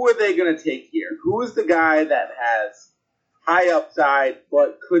 So who are they going to take here? Who is the guy that has high upside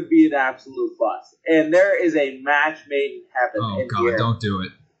but could be an absolute bust? And there is a match made in heaven. Oh, God, here. don't do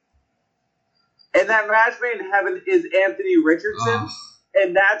it. And that match made in heaven is Anthony Richardson.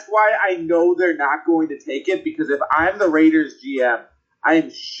 And that's why I know they're not going to take it, because if I'm the Raiders GM, I am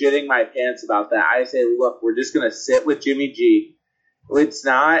shitting my pants about that. I say, look, we're just going to sit with Jimmy G. It's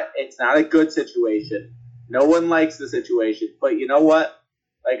not a good situation. No one likes the situation. But you know what?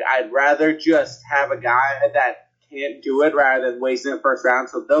 I'd rather just have a guy that can't do it rather than wasting the first round.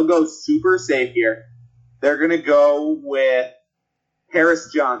 So they'll go super safe here. They're going to go with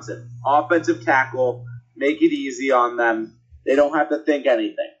Harris Johnson, offensive tackle. Make it easy on them. They don't have to think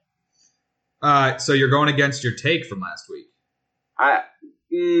anything. So you're going against your take from last week.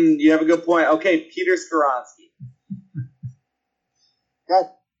 You have a good point. Okay, Peter Skoronski. God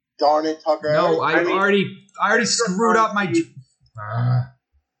darn it, Tucker. No, I already screwed up my.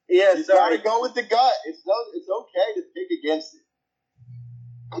 Yeah, you gotta go with the gut. It's okay to pick against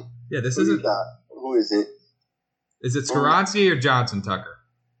it. Yeah, this isn't. Who is it? Is it Skoronski or Johnson, Tucker?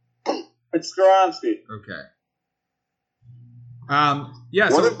 It's Skoronski. Okay. Yeah.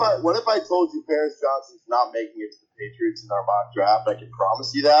 What if I told you Paris Johnson's not making it to the Patriots in our mock draft? I can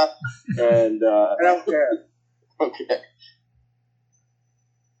promise you that. And I don't care. Okay.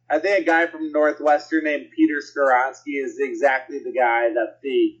 I think a guy from Northwestern named Peter Skoronski is exactly the guy that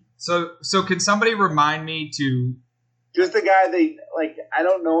the. So can somebody remind me to? Just the guy I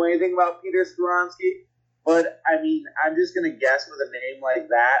don't know anything about Peter Skoronski, but I mean, I'm just gonna guess with a name like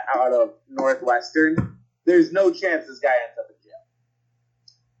that out of Northwestern. There's no chance this guy ends up in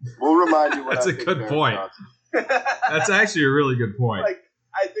jail. We'll remind you. That's a good point. That's actually a really good point. I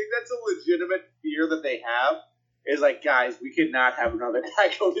think that's a legitimate fear that they have. Is guys, we could not have another guy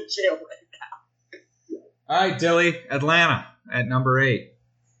go to jail right now. All right, Dilly, Atlanta at number 8.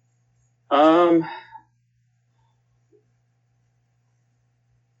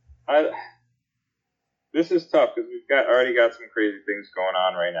 This is tough because we've already got some crazy things going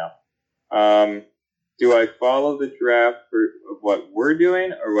on right now. Do I follow the draft of what we're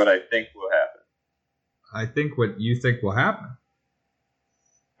doing or what I think will happen? I think what you think will happen.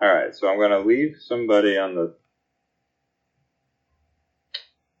 All right, so I'm going to leave somebody on the.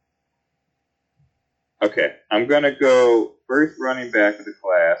 Okay, I'm going to go first running back of the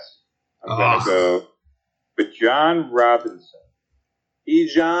class. I'm going to go with John Robinson.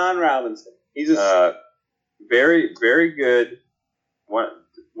 John Robinson. He's a very, very good. One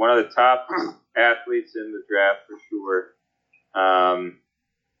of the top athletes in the draft for sure.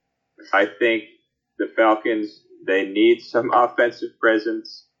 I think the Falcons, they need some offensive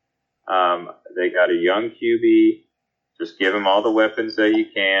presence. They got a young QB. Just give them all the weapons that you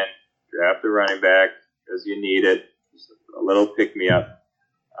can. Draft a running back because you need it. Just a little pick-me-up.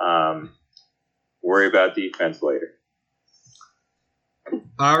 Worry about defense later.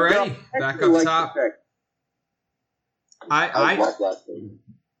 Alrighty, back up top. I love that thing.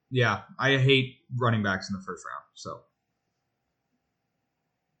 Yeah, I hate running backs in the first round. So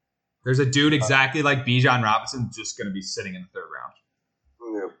there's a dude exactly like Bijan Robinson just going to be sitting in the third round.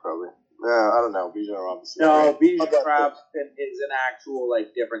 Yeah, probably. I don't know. Bijan Robinson. No, Bijan Robinson is an actual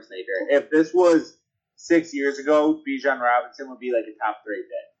difference maker. If this was 6 years ago, Bijan Robinson would be like a top 3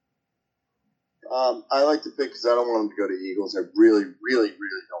 pick. I like to pick because I don't want him to go to Eagles. I really, really,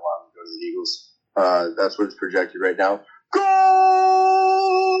 really don't want him to go to the Eagles. That's what it's projected right now.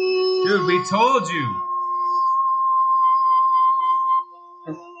 Go! Dude, we told you.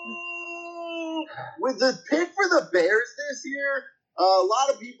 With the pick for the Bears this year, a lot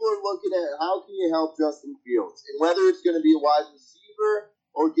of people are looking at how can you help Justin Fields, and whether it's going to be a wide receiver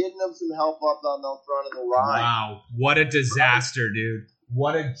or getting him some help up on the front of the line. Wow, what a disaster, dude.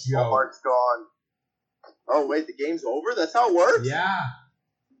 What a joke. Mark's gone. Oh, wait, the game's over? That's how it works? Yeah.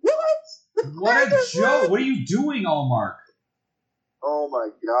 What? What a joke. What are you doing, Allmark? Oh, my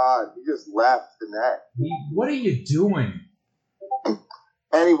God. He just left the net. What are you doing?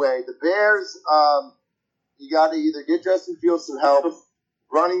 Anyway, the Bears, you got to either get Justin Fields some help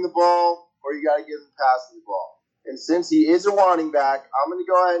running the ball or you got to get him passing the ball. And since he is a running back, I'm going to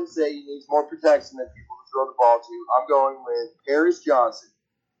go ahead and say he needs more protection than people to throw the ball to. I'm going with Paris Johnson.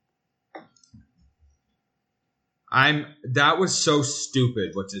 That was so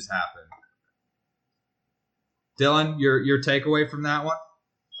stupid what just happened. Dylan, your takeaway from that one?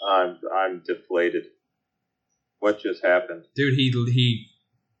 I'm deflated. What just happened? Dude,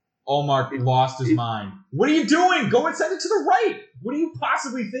 Allmark lost his mind. What are you doing? Go and send it to the right. What are you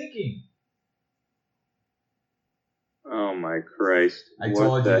possibly thinking? Oh my Christ. I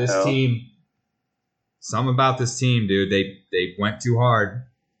told you this team. Something about this team, dude. They went too hard.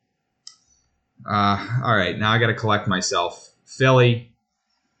 All right, now I got to collect myself. Philly.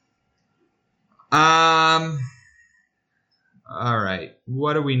 All right,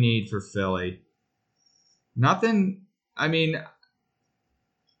 what do we need for Philly? Nothing. I mean,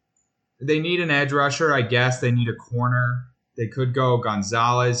 they need an edge rusher, I guess. They need a corner. They could go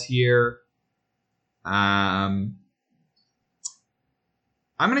Gonzalez here. I'm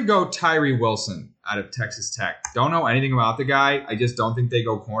going to go Tyree Wilson out of Texas Tech. Don't know anything about the guy. I just don't think they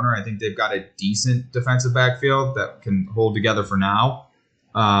go corner. I think they've got a decent defensive backfield that can hold together for now.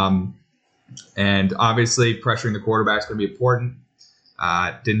 And obviously pressuring the quarterback is going to be important.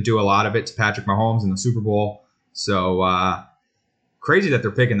 Didn't do a lot of it to Patrick Mahomes in the Super Bowl. So crazy that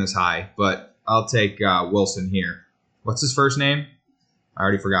they're picking this high, but I'll take Wilson here. What's his first name? I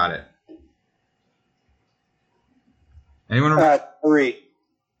already forgot it. Anyone remember? Tyree.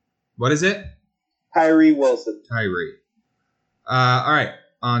 What is it? Tyree Wilson. Tyree. All right,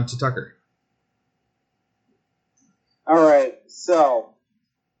 on to Tucker. All right, so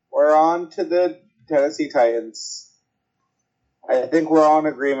we're on to the Tennessee Titans. I think we're all in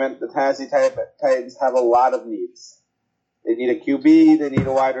agreement the Tennessee Titans have a lot of needs. They need a QB. They need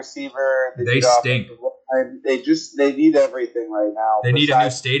a wide receiver. They stink. They need everything right now. They need a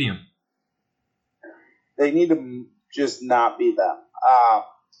new stadium. They need to just not be them.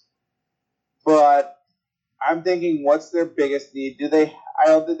 But I'm thinking, what's their biggest need? I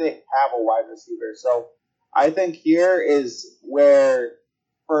don't think they have a wide receiver. So I think here is where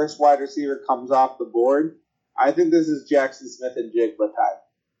first wide receiver comes off the board. I think this is Jackson Smith and Jigba time.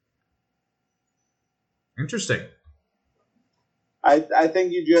 Interesting. I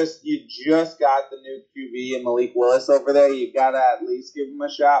think you just got the new QB and Malik Willis over there. You gotta at least give him a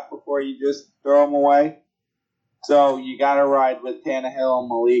shot before you just throw him away. So you gotta ride with Tannehill and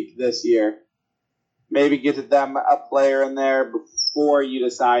Malik this year. Maybe get to them a player in there before you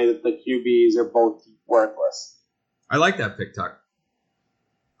decide that the QBs are both worthless. I like that pick, Tuck.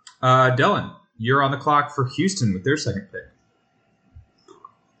 Dylan, you're on the clock for Houston with their second pick.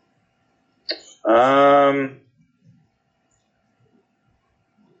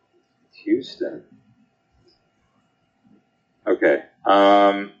 Houston. Okay.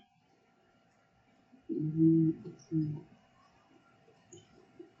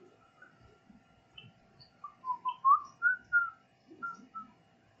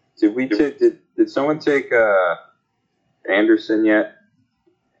 Did someone take Anderson yet?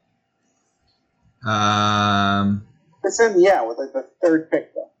 Anderson, yeah, with like the third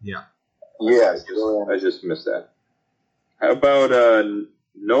pick though. Yeah. Yeah, I just missed that. How about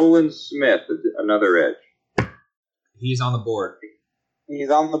Nolan Smith, another edge? He's on the board. He's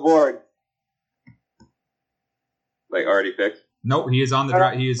on the board. Like already picked? Nope, he is on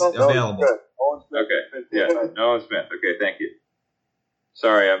the he is available. Okay. Yeah, Nolan Smith. Okay, thank you.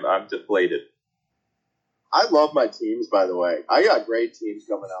 Sorry, I'm deflated. I love my teams, by the way. I got great teams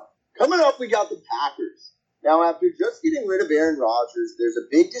coming up. Coming up, we got the Packers. Now, after just getting rid of Aaron Rodgers, there's a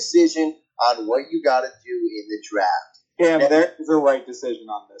big decision on what you got to do in the draft. Cam, there is a right decision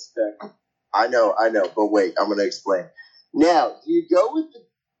on this pick. I know, but wait, I'm going to explain. Now, do you go with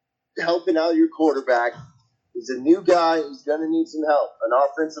helping out your quarterback? He's a new guy. He's going to need some help. An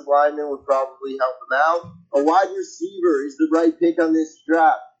offensive lineman would probably help him out. A wide receiver is the right pick on this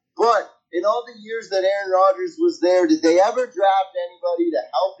draft. But in all the years that Aaron Rodgers was there, did they ever draft anybody to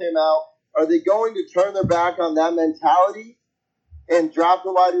help him out? Are they going to turn their back on that mentality and draft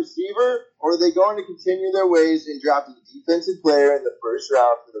a wide receiver? Or are they going to continue their ways and draft a defensive player in the first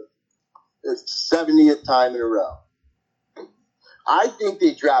round for the 70th time in a row? I think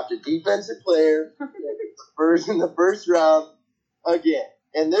they draft a defensive player in the first round again.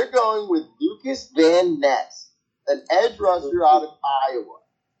 And they're going with Lucas Van Ness, an edge rusher out of Iowa.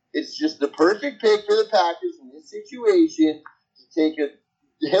 It's just the perfect pick for the Packers in this situation to take a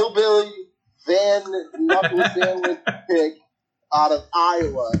hillbilly Van Knuckle Sandwich pick out of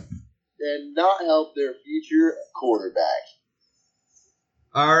Iowa and not help their future quarterback.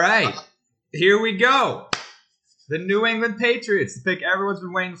 All right. Here we go. The New England Patriots, the pick everyone's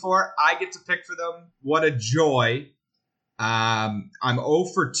been waiting for. I get to pick for them. What a joy. I'm 0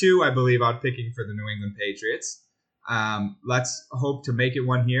 for 2, I believe, on picking for the New England Patriots. Let's hope to make it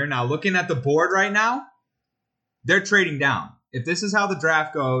one here. Now, looking at the board right now, they're trading down. If this is how the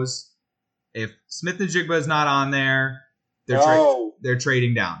draft goes, if Smith-Njigba is not on there, they're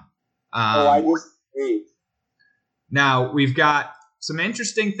trading down. I disagree. Now, we've got some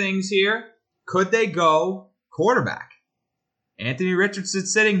interesting things here. Could they go quarterback? Anthony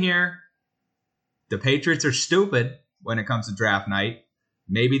Richardson's sitting here. The Patriots are stupid when it comes to draft night.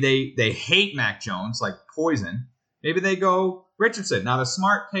 Maybe they hate Mac Jones like poison. Maybe they go Richardson. Now, the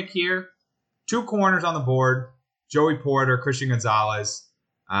smart pick here, 2 corners on the board, Joey Porter, Christian Gonzalez.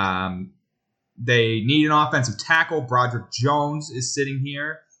 They need an offensive tackle. Broderick Jones is sitting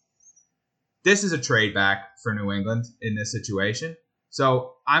here. This is a trade back for New England in this situation.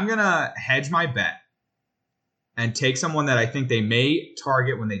 So I'm going to hedge my bet and take someone that I think they may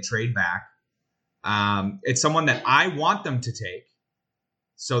target when they trade back. It's someone that I want them to take,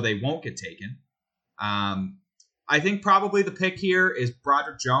 so they won't get taken. I think probably the pick here is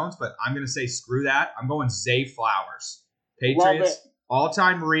Broderick Jones, but I'm going to say screw that. I'm going Zay Flowers. Patriots,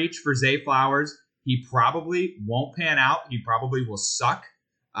 all-time reach for Zay Flowers. He probably won't pan out. He probably will suck.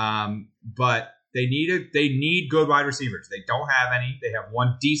 But they need good wide receivers. They don't have any. They have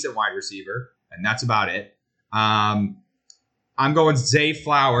one decent wide receiver, and that's about it. I'm going Zay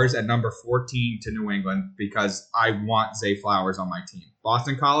Flowers at number 14 to New England because I want Zay Flowers on my team.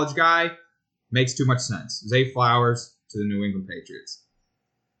 Boston College guy, makes too much sense. Zay Flowers to the New England Patriots.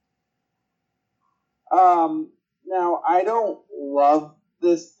 Now, I don't love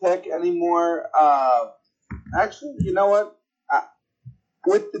this pick anymore. Actually, you know what?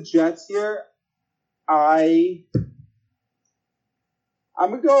 With the Jets here, I'm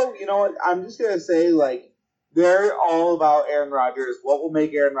going to go, you know what? I'm just going to say, they're all about Aaron Rodgers. What will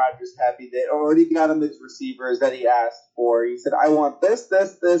make Aaron Rodgers happy? They already got him his receivers that he asked for. He said, I want this,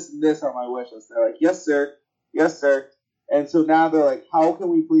 this, this, and this on my wish list. They're like, yes, sir. Yes, sir. And so now they're like, how can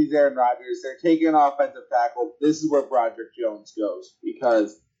we please Aaron Rodgers? They're taking an offensive tackle. This is where Broderick Jones goes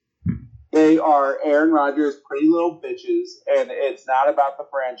because they are Aaron Rodgers' pretty little bitches, and it's not about the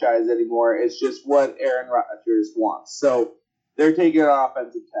franchise anymore. It's just what Aaron Rodgers wants. So they're taking an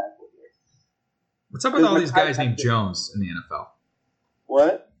offensive tackle here. What's up with all these guys named Jones in the NFL?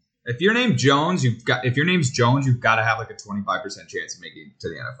 What? If your name's Jones, you've got to have like a 25% chance of making it to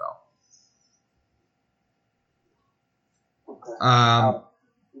the NFL. Okay.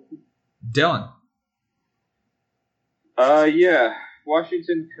 Dylan. Yeah.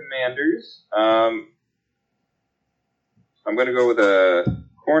 Washington Commanders. I'm going to go with a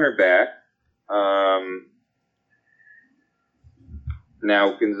cornerback.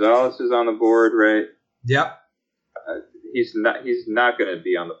 Now Gonzalez is on the board, right? Yep. He's not going to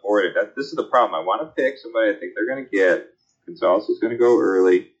be on the board. This is the problem. I want to pick somebody I think they're going to get. Gonzalez is going to go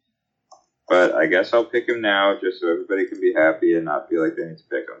early, but I guess I'll pick him now just so everybody can be happy and not feel like they need to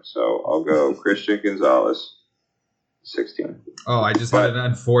pick him. So I'll go Christian Gonzalez, 16. Oh, I just had an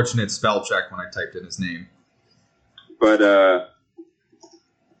unfortunate spell check when I typed in his name. But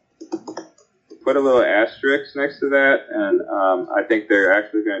put a little asterisk next to that, and I think they're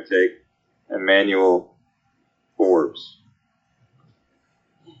actually going to take Emmanuel Forbes,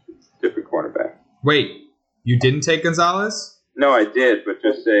 different cornerback. Wait, you didn't take Gonzalez? No, I did, but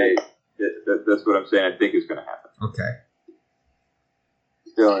just say that's what I'm saying I think is going to happen. Okay.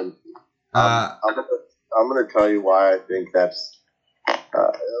 Dylan, I'm I'm gonna tell you why I think that's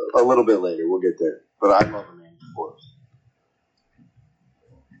a little bit later. We'll get there, but I love Emmanuel Forbes.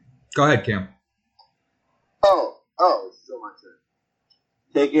 Go ahead, Cam. Oh, it's still my turn.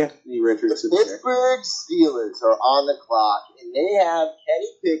 Take Anthony Richardson. The Pittsburgh Steelers are on the clock, and they have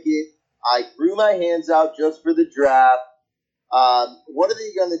Kenny Pickett. I threw my hands out just for the draft. What are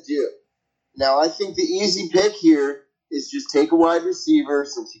they going to do? Now, I think the easy pick here is just take a wide receiver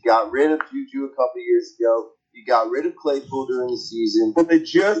since you got rid of Juju a couple years ago. You got rid of Claypool during the season. Well, they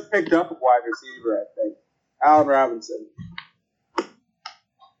just picked up a wide receiver, I think. Allen Robinson.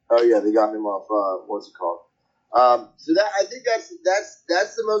 Oh, yeah, they got him off, what's it called? So that I think that's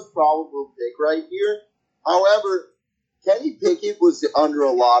the most probable pick right here. However, Kenny Pickett was under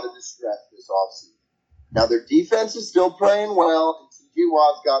a lot of distress this offseason. Now, their defense is still playing well, and T.J.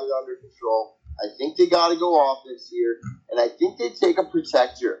 Watt's got it under control. I think they got to go offense here, and I think they take a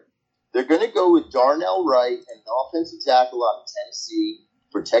protector. They're going to go with Darnell Wright, an offensive tackle out of Tennessee,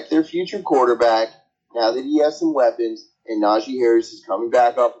 protect their future quarterback now that he has some weapons, and Najee Harris is coming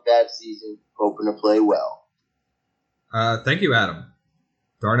back off a bad season, hoping to play well. Thank you, Adam.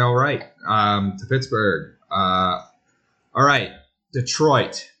 Darnell Wright to Pittsburgh. All right,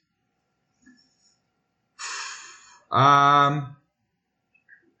 Detroit.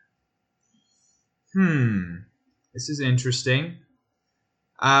 This is interesting.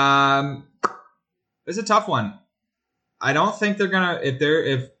 It's a tough one. I don't think they're gonna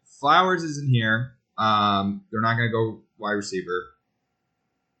if Flowers isn't here, they're not gonna go wide receiver.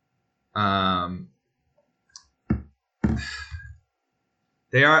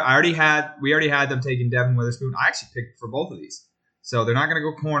 We already had them taking Devin Witherspoon. I actually picked for both of these, so they're not gonna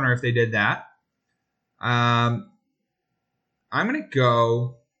go corner if they did that. I'm gonna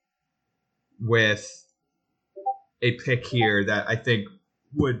go with a pick here that I think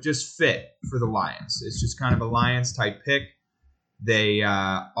would just fit for the Lions. It's just kind of a Lions-type pick. They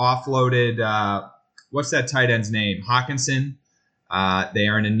offloaded, what's that tight end's name? Hawkinson. They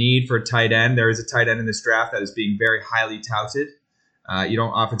are in a need for a tight end. There is a tight end in this draft that is being very highly touted. You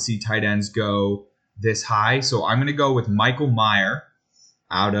don't often see tight ends go this high. So I'm going to go with Michael Mayer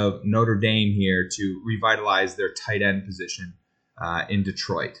out of Notre Dame here to revitalize their tight end position in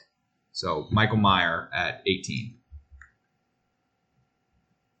Detroit. So Michael Mayer at 18.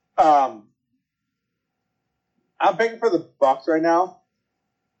 I'm picking for the Bucs right now.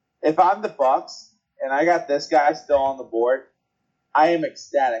 If I'm the Bucs and I got this guy still on the board, I am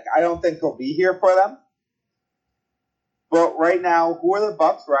ecstatic. I don't think he'll be here for them. But right now, who are the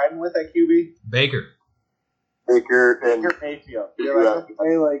Bucs riding with at QB? Baker Mayfield. You're like,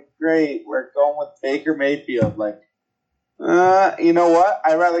 okay, great. We're going with Baker Mayfield. You know what?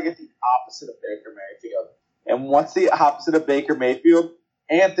 I'd rather get the opposite of Baker Mayfield. And what's the opposite of Baker Mayfield?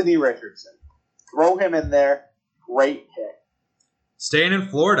 Anthony Richardson. Throw him in there. Great pick. Staying in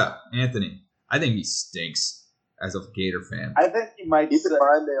Florida, Anthony. I think he stinks as a Gator fan. I think he might. Keep in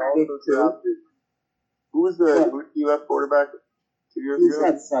mind they also drafted. Who was the UF quarterback 2 years ago? He's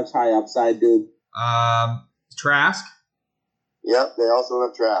got such high upside, dude. Trask. Yep, they also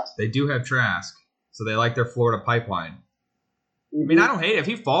have Trask. They do have Trask, so they like their Florida pipeline. I mean, I don't hate it. If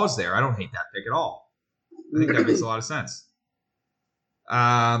he falls there, I don't hate that pick at all. I think that makes a lot of sense.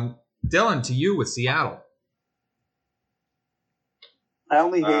 Dylan, to you with Seattle. I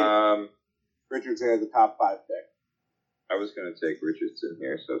only hate Richardson as a top 5 pick. I was going to take Richardson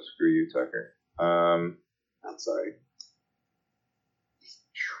here, so screw you, Tucker. I'm sorry.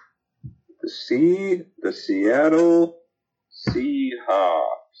 The Seattle Seahawks.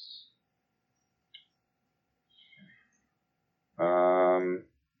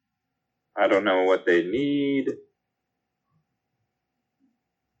 I don't know what they need.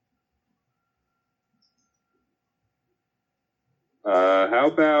 How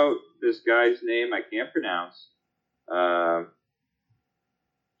about this guy's name I can't pronounce? No,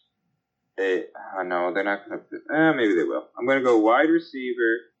 they're not going to. Maybe they will. I'm going to go wide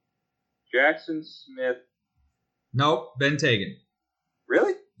receiver, Jackson Smith. Nope, been taken.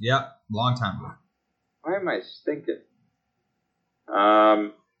 Really? Yep, long time ago. Why am I stinking?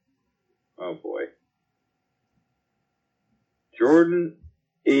 Oh boy. Jordan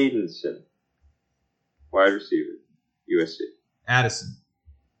Addison, wide receiver, USC. Addison.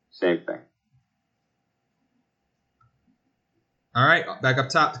 Same thing. All right, back up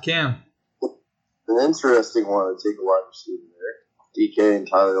top to Cam. An interesting one to take a wide receiver there. DK and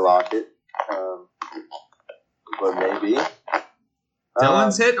Tyler Lockett. But maybe.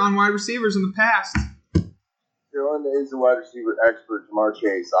 Dylan's hit on wide receivers in the past. Dylan is a wide receiver expert. Jamar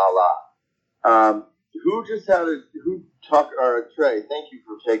Chase, Trey, thank you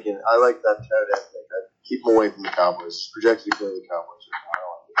for taking. I like that tight end pick. Keep him away from the Cowboys. Projected to play the Cowboys. I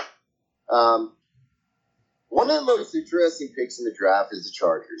don't like it. One of the most interesting picks in the draft is the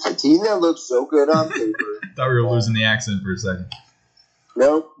Chargers. A team that looks so good on paper. Thought we were losing the accent for a second.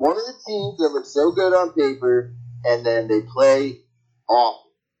 No, one of the teams that looks so good on paper, and then they play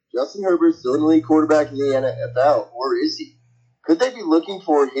awful. Justin Herbert's still the lead quarterback in the NFL, or is he? Could they be looking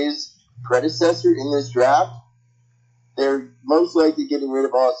for his predecessor in this draft? They're most likely getting rid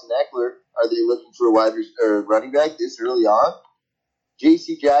of Austin Eckler. Are they looking for a running back this early on?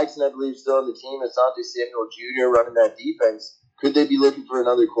 J.C. Jackson, I believe, still on the team. Asante Samuel Jr. running that defense. Could they be looking for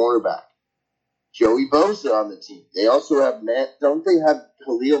another cornerback? Joey Bosa on the team. They also have don't they have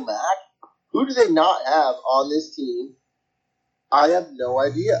Khalil Mack? Who do they not have on this team? I have no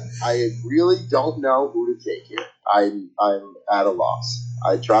idea. I really don't know who to take here. I'm at a loss.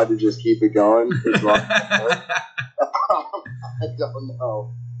 I tried to just keep it going as long as I could. I don't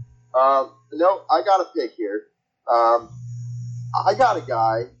know. No, I got a pick here. I got a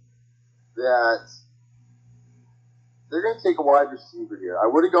guy that they're going to take a wide receiver here. I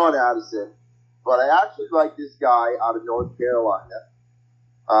would have gone Addison, but I actually like this guy out of North Carolina.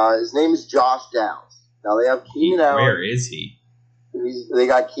 His name is Josh Downs. Now they have Keenan Allen. Where is he? They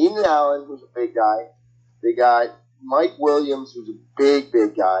got Keenan Allen, who's a big guy. They got Mike Williams, who's a big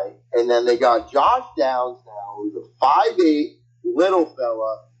guy. And then they got Josh Downs now, who's a 5'8" little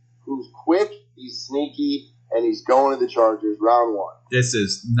fella who's quick, he's sneaky, and he's going to the Chargers round 1. This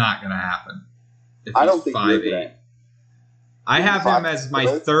is not going to happen. I don't think 5'8". I have him as my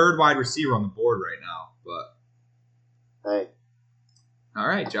third wide receiver on the board right now. But hey. All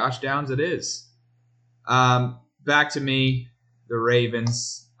right, Josh Downs it is. Back to me, the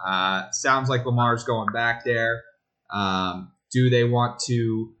Ravens. Sounds like Lamar's going back there. Do they want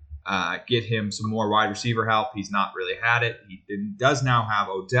to get him some more wide receiver help? He's not really had it. He does now have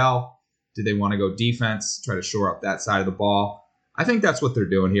Odell. Do they want to go defense, try to shore up that side of the ball? I think that's what they're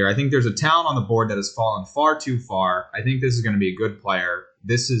doing here. I think there's a talent on the board that has fallen far too far. I think this is going to be a good player.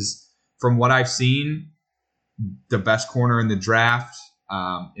 This is, from what I've seen, the best corner in the draft,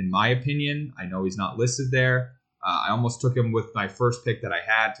 in my opinion. I know he's not listed there. I almost took him with my first pick that I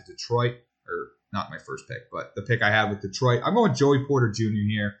had to Detroit, or not my first pick, but the pick I had with Detroit. I'm going with Joey Porter Jr.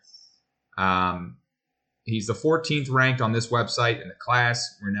 here. He's the 14th ranked on this website in the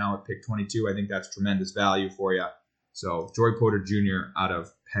class. We're now at pick 22. I think that's tremendous value for you. So Joey Porter Jr. out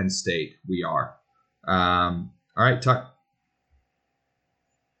of Penn State, we are. All right, Tucker,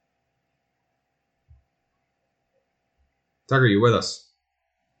 you with us?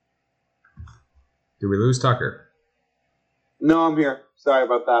 Did we lose Tucker? No, I'm here. Sorry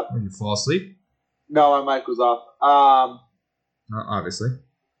about that. Did you fall asleep? No, my mic was off. Obviously.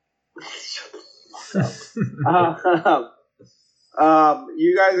 You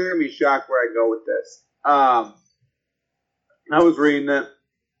guys are gonna be shocked where I go with this. I was reading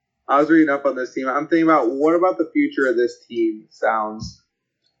up on this team. I'm thinking about what about the future of this team sounds.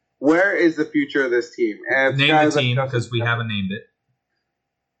 Where is the future of this team? And name the team because we haven't named it.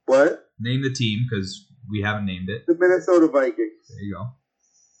 What? Name the team because we haven't named it. The Minnesota Vikings. There you go.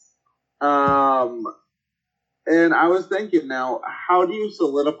 And I was thinking now, how do you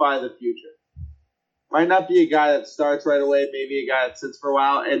solidify the future? Might not be a guy that starts right away, maybe a guy that sits for a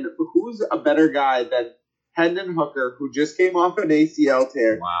while. And who's a better guy than Hendon Hooker, who just came off an ACL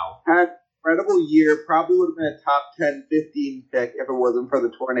tear? Wow. Had an incredible year, probably would have been a top 10, 15 pick if it wasn't for the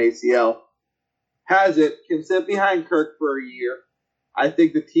torn ACL. Has it, can sit behind Kirk for a year. I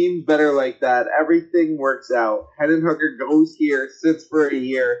think the team's better like that. Everything works out. Hendon Hooker goes here, sits for a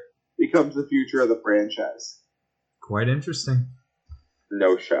year, becomes the future of the franchise. Quite interesting.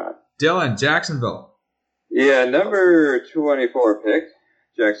 No shot. Dylan, Jacksonville. Yeah, number 24 pick,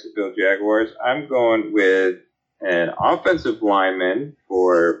 Jacksonville Jaguars. I'm going with an offensive lineman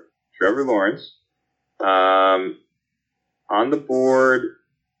for Trevor Lawrence. On the board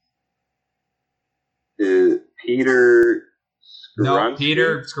is Peter Skoronski. No,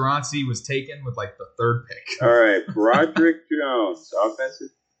 Peter Skoronski was taken with like the third pick. All right, Broderick Jones, offensive.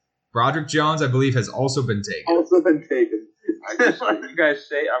 Broderick Jones, I believe, has also been taken. Also been taken. You guys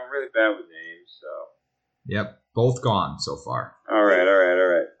say I'm really bad with names, so. Yep, both gone so far. All right.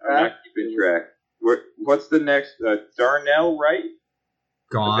 I'm not keeping track. What's the next? Darnell Wright?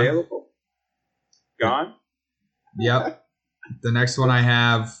 Gone. Available? Gone? Yep. The next one I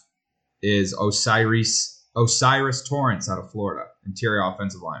have is Osiris Torrance out of Florida, interior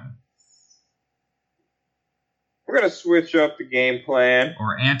offensive lineman. We're gonna switch up the game plan.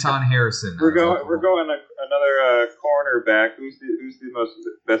 Or Anton Harrison. We're going another cornerback. Who's the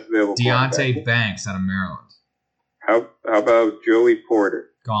best available? Deontay Banks out of Maryland. How about Joey Porter?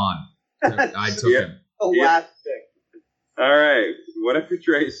 Gone. I took him. last pick. All right, whatever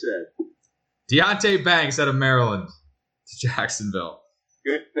Trey said. Deontay Banks out of Maryland to Jacksonville.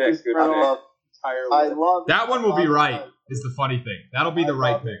 Good pick. Good I pick. love, I love That one will be right, it. is the funny thing. That'll be the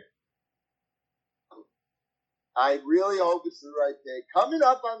right pick. I really hope it's the right pick. Coming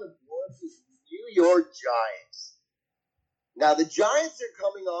up on the board is New York Giants. Now, the Giants are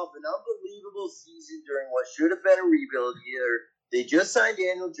coming off an unbelievable season during what should have been a rebuild year. They just signed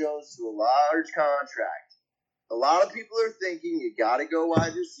Daniel Jones to a large contract. A lot of people are thinking you got to go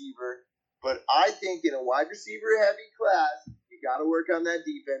wide receiver, but I think in a wide receiver heavy class, you got to work on that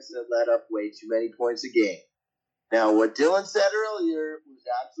defense that let up way too many points a game. Now, what Dylan said earlier was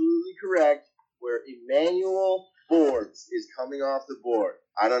absolutely correct, where Emmanuel Forbes is coming off the board.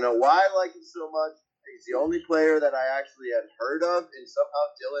 I don't know why I like him so much. He's the only player that I actually had heard of, and somehow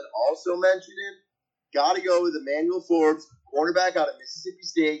Dylan also mentioned him. Got to go with Emmanuel Forbes, cornerback out of Mississippi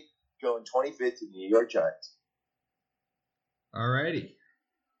State, going 25th to the New York Giants. Alrighty.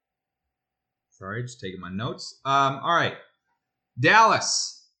 Sorry, just taking my notes. All right.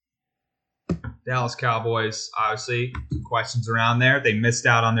 Dallas Cowboys, obviously, some questions around there. They missed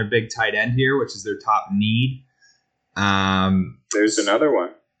out on their big tight end here, which is their top need. There's another one.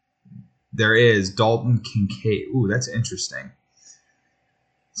 There is Dalton Kincaid. Ooh, that's interesting.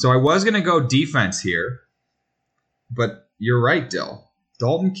 So I was going to go defense here, but you're right, Dill.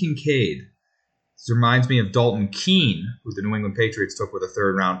 Dalton Kincaid. This reminds me of Dalton Keene, who the New England Patriots took with a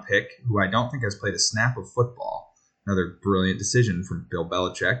third-round pick, who I don't think has played a snap of football. Another brilliant decision from Bill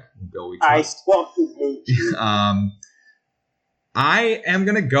Belichick. Bill, we trust. I fucking hate you. I am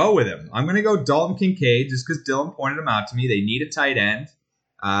going to go with him. I'm going to go Dalton Kincaid just because Dylan pointed him out to me. They need a tight end.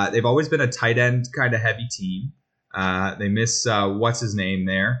 They've always been a tight end kind of heavy team. They miss, what's his name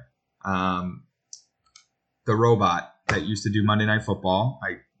there? The robot that used to do Monday Night Football.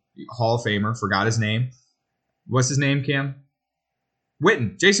 Hall of Famer, forgot his name. What's his name, Cam?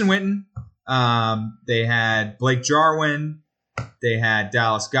 Witten. Jason Witten. They had Blake Jarwin. They had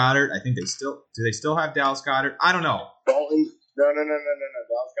Dallas Goedert. I think do they still have Dallas Goedert? I don't know. Dalton. No.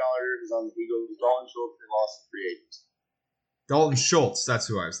 Dallas Goedert is on the Eagles. Dalton Schultz, they lost the free agents. Dalton Schultz, that's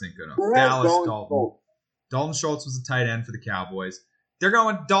who I was thinking of. Who has Dallas Dalton? Dalton Schultz was the tight end for the Cowboys. They're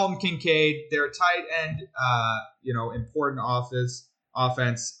going Dalton Kincaid. They're a tight end, important offense.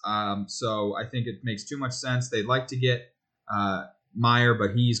 So I think it makes too much sense. They'd like to get Meyer,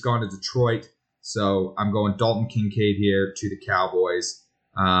 but he's gone to Detroit. So I'm going Dalton Kincaid here to the Cowboys.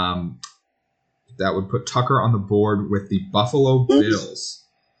 That would put Tucker on the board with the Buffalo Bills.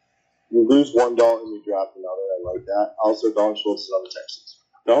 You lose one Dalton, you draft another. I like that. Also, Dalton Schultz is on the Texans.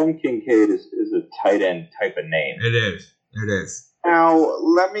 Dalton Kincaid is a tight end type of name. It is. Now,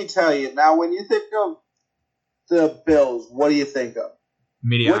 let me tell you. Now, when you think of the Bills, what do you think of?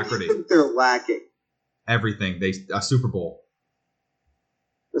 Mediocrity. What do you think they're lacking? Everything. A Super Bowl.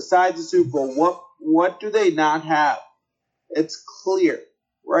 Besides the Super Bowl, what do they not have? It's clear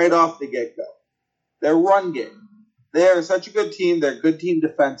right off the get-go. Their run game. They are such a good team. They're a good team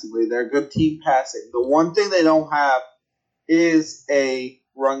defensively. They're a good team passing. The one thing they don't have is a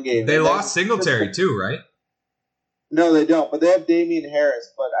run game. They lost Singletary too, right? No, they don't. But they have Damian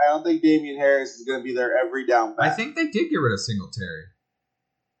Harris. But I don't think Damian Harris is going to be their every down back. I think they did get rid of Singletary.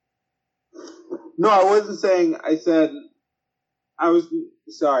 No, I wasn't saying. I said I was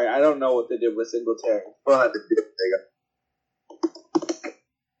sorry. I don't know what they did with Singletary, but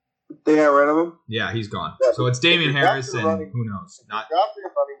they got rid of him. Yeah, he's gone. Yeah, so it's Damian Harris and running, who knows? Not drafting a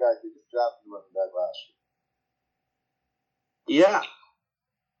running back. They just drafted a running back last year. Yeah,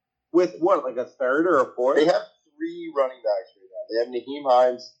 with what, like a third or a fourth? They have 3 running backs right now. They have Naheem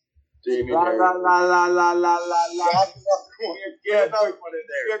Hines, Damian La Harris. la la la la la la. Gibbs.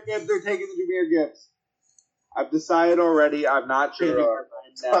 They're taking the Jameer Gibbs. I've decided already. I'm not changing my mind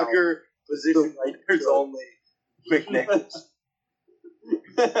now. Tucker, position leaders only. McNichols.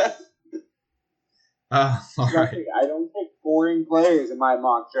 all right. I don't take boring players in my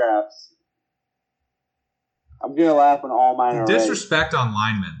mock drafts. I'm gonna laugh when all mine are Disrespect on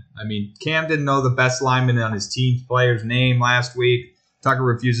linemen. I mean, Cam didn't know the best lineman on his team's player's name last week. Tucker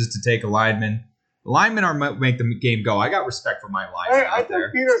refuses to take a lineman. The linemen are make the game go. I got respect for my linemen I out there.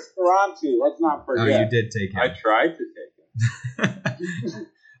 took Peter Scarante. Let's not forget. Oh, you did take him. I tried to take him.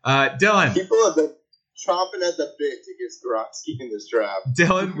 Dylan. People have been chomping at the bit to get Skoronski in this draft.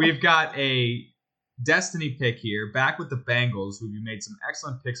 Dylan, we've got a destiny pick here, back with the Bengals, who you made some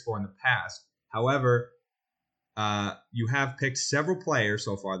excellent picks for in the past. However, you have picked several players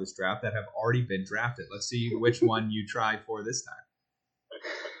so far this draft that have already been drafted. Let's see which one you try for this time.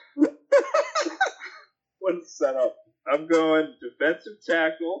 What's set up? I'm going defensive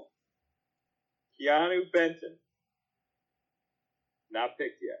tackle, Keanu Benton. Not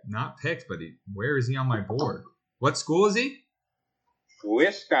picked yet. Not picked, but where is he on my board? What school is he?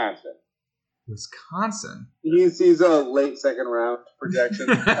 Wisconsin. Wisconsin. He's a late second round projection.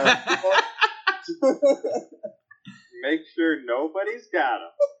 Make sure nobody's got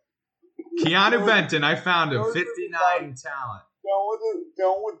him. Keanu Benton, I found him. 59 talent.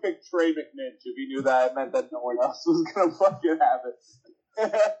 Dylan would pick Trey McNinch if he knew that it meant that no one else was gonna fucking have it.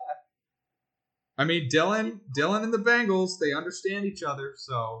 I mean, Dylan and the Bengals, they understand each other,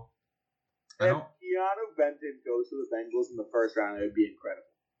 so if Keanu Benton goes to the Bengals in the first round, it would be incredible.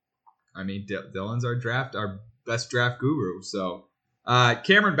 I mean, Dylan's our best draft guru. So,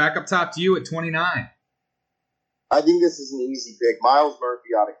 Cameron, back up top to you at 29. I think this is an easy pick. Miles Murphy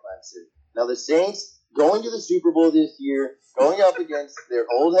out of Clemson. Now, the Saints going to the Super Bowl this year, going up against their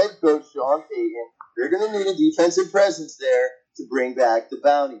old head coach, Sean Payton. They're going to need a defensive presence there to bring back the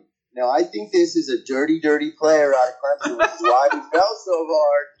bounty. Now, I think this is a dirty, dirty player out of Clemson, which is why he fell so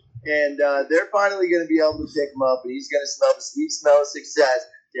hard. And they're finally going to be able to pick him up, and he's going to smell the sweet smell of success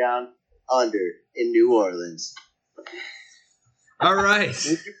down under in New Orleans. All right.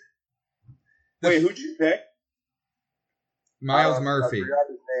 Wait, who'd you pick? Miles Murphy. I forgot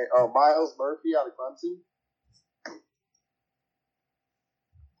his name. Oh, Miles Murphy out of Clemson.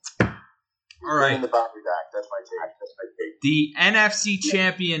 All right. In the boundary back. That's my take. The NFC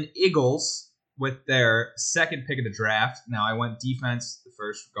champion Eagles with their second pick of the draft. Now, I went defense the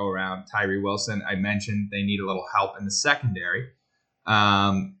first go around. Tyree Wilson. I mentioned they need a little help in the secondary.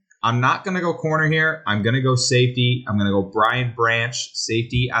 I'm not going to go corner here. I'm going to go safety. I'm going to go Brian Branch,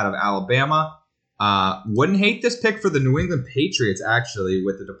 safety out of Alabama. Wouldn't hate this pick for the New England Patriots, actually,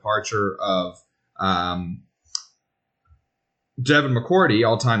 with the departure of Devin McCourty,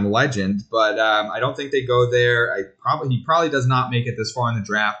 all-time legend. But I don't think they go there. He probably does not make it this far in the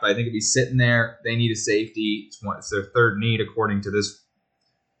draft, but I think if he's sitting there, they need a safety. It's their third need, according to this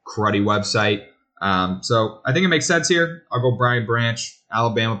cruddy website. So I think it makes sense here. I'll go Brian Branch.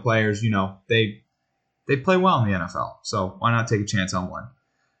 Alabama players, they play well in the NFL. So why not take a chance on one?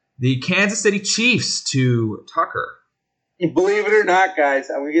 The Kansas City Chiefs to Tucker. Believe it or not, guys,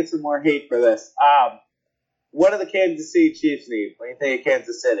 I'm going to get some more hate for this. What do the Kansas City Chiefs need? When you think of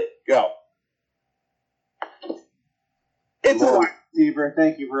Kansas City, go. It's a wide receiver.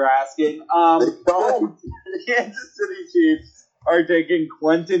 Thank you for asking. The Kansas City Chiefs are taking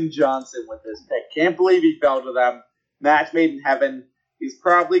Quentin Johnson with this pick. Can't believe he fell to them. Match made in heaven. He's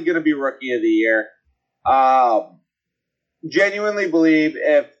probably going to be Rookie of the Year. Genuinely believe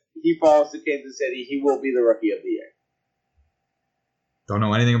if he falls to Kansas City, he will be the Rookie of the Year. Don't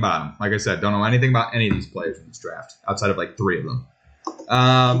know anything about him. Like I said, don't know anything about any of these players in this draft, outside of like 3 of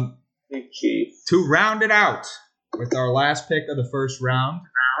them. Big Chief. To round it out with our last pick of the first round.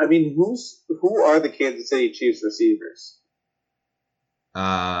 I mean, who are the Kansas City Chiefs receivers?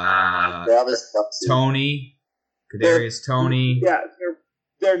 Travis Kelce. Tony. Kadarius Toney. Yeah,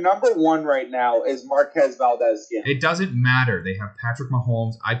 their number one right now is Marquez Valdez-Scantling. It doesn't matter. They have Patrick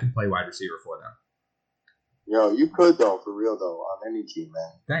Mahomes. I could play wide receiver for them. Yo, you could, though, for real, though, on any team,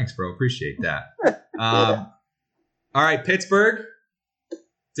 man. Thanks, bro. Appreciate that. All right, Pittsburgh.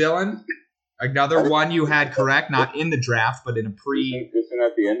 Dylan, another one you had correct, not in the draft, but in a pre. Isn't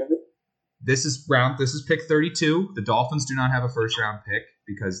at the end of it? This is pick 32. The Dolphins do not have a first-round pick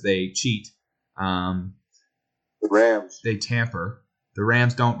because they cheat. The Rams. They tamper. The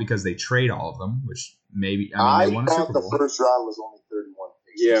Rams don't because they trade all of them, which maybe they won a Super Bowl. The first round was only 31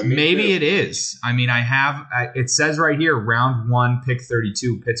 picks. Yeah, maybe it is. I mean, it says right here, round 1, pick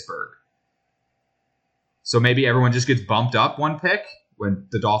 32, Pittsburgh. So maybe everyone just gets bumped up 1 pick when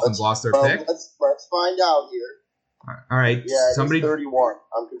the Dolphins lost their pick. Let's find out here. All right. Yeah, it's 31.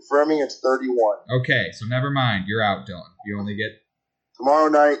 I'm confirming it's 31. Okay, so never mind. You're out, Dylan. You only get tomorrow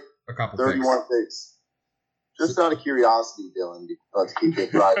night. A couple 31 picks. Just out of curiosity, Dylan. Let's keep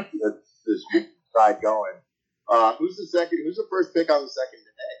this ride going. Who's the first pick on the second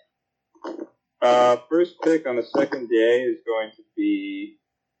day? First pick on the second day is going to be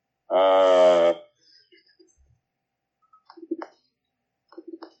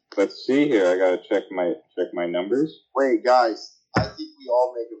let's see here. I gotta check my numbers. Wait, guys. I think we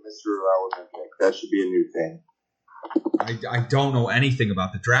all make a Mr. Irrelevant pick. That should be a new thing. I don't know anything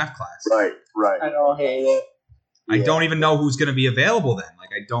about the draft class. Right. I don't hate it. I don't even know who's going to be available then. Like,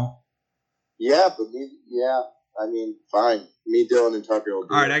 I don't. Yeah, but I mean, fine. Me, Dylan, and Tucker will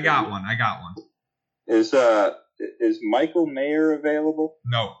do All right, I got one. Is Michael Mayer available?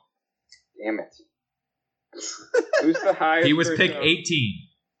 No. Damn it. Who's the highest? He was pick 18.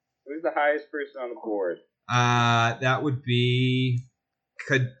 Who's the highest person on the board? That would be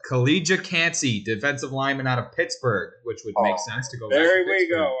Khalija Cansey, defensive lineman out of Pittsburgh, which would make sense to go back to There Pittsburgh. we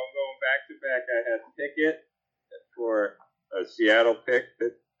go. I'm going back to back. I had Pickett for a Seattle pick,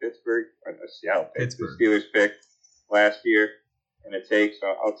 Pittsburgh, the Steelers pick last year, and a take.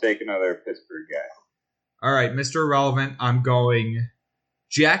 So I'll take another Pittsburgh guy. All right, Mr. Irrelevant, I'm going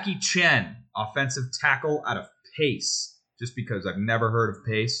Jackie Chen, offensive tackle out of Pace, just because I've never heard of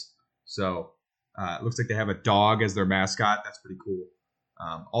Pace. So it looks like they have a dog as their mascot. That's pretty cool.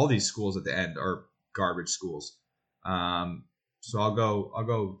 All these schools at the end are garbage schools. So I'll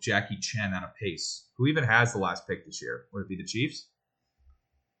go Jackie Chen out of Pace. Who even has the last pick this year? Would it be the Chiefs?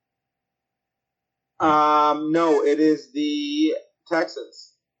 No, it is the Texans.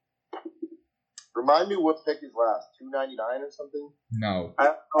 Remind me what pick is last? 299 or something? No.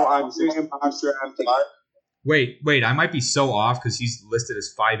 I'm thinking Monster Empty. Wait, I might be so off because he's listed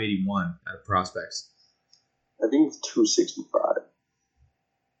as 581 out of prospects. I think it's 265.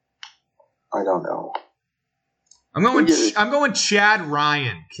 I don't know. I'm going Chad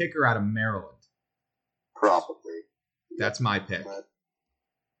Ryan, kicker out of Maryland. Probably. That's my pick.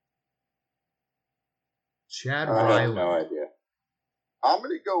 Chad I Ryan. have no idea. I'm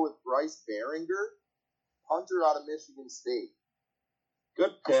going to go with Bryce Behringer, punter out of Michigan State.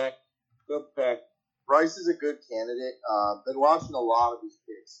 Good pick. Bryce is a good candidate. Been watching a lot of his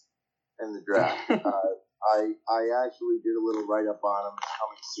picks in the draft. I actually did a little write up on him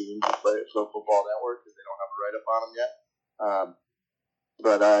coming soon to play at Pro Football Network because they don't have a write up on him yet.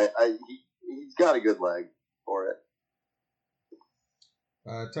 But he's got a good leg for it.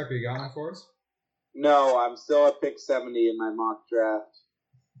 Tucker, you got one for us? No, I'm still at pick 70 in my mock draft.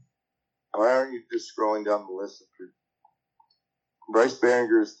 Why aren't you just scrolling down the list? Bryce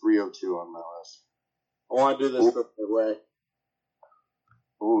Behringer is 302 on my list. I want to do this the way.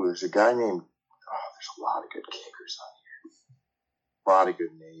 Ooh, there's a guy named... Oh, there's a lot of good kickers on here. A lot of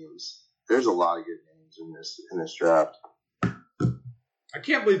good names. There's a lot of good names in this draft. I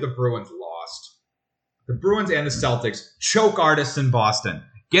can't believe the Bruins lost. The Bruins and the Celtics choke artists in Boston.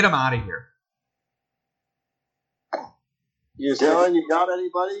 Get them out of here. Dylan, you got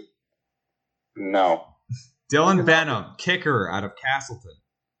anybody? No. Dylan Benham, kicker out of Castleton.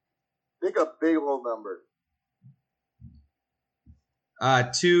 Pick a big old number.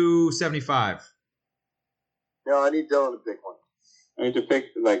 275. No, I need Dylan to pick one. I need to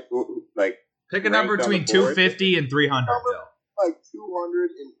pick like Pick a number between 250 and 300, Bill. Like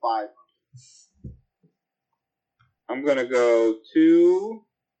 200 and 500. I'm gonna go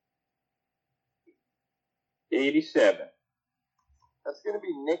 287. That's gonna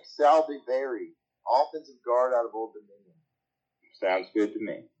be Nick Saldivari, offensive guard out of Old Dominion. Sounds good to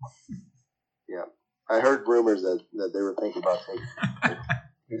me. Yeah. I heard rumors that they were thinking about taking.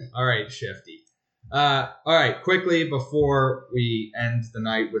 All right, Shifty. All right, quickly before we end the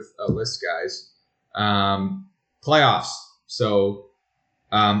night with a list, guys. Playoffs. So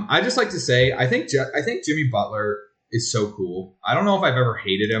I just like to say I think Jimmy Butler is so cool. I don't know if I've ever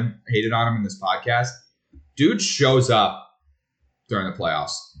hated on him in this podcast. Dude shows up during the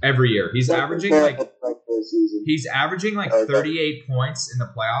playoffs every year. He's averaging like 38 points in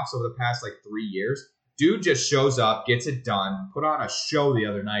the playoffs over the past like 3 years. Dude just shows up, gets it done, put on a show the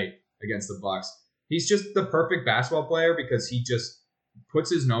other night against the Bucks. He's just the perfect basketball player because he just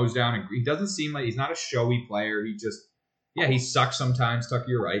puts his nose down and he doesn't seem like he's not a showy player. He just, he sucks sometimes, Tucker,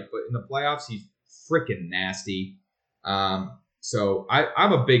 you're right. But in the playoffs, he's freaking nasty. So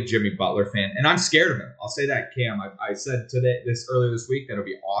I'm a big Jimmy Butler fan, and I'm scared of him. I'll say that, Cam. I said earlier this week that it would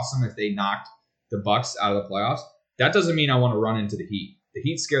be awesome if they knocked the Bucks out of the playoffs. That doesn't mean I want to run into the Heat. The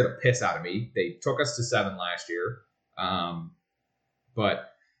Heat scare the piss out of me. They took us to 7 last year.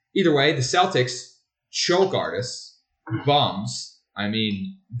 But either way, the Celtics, choke artists, bums. I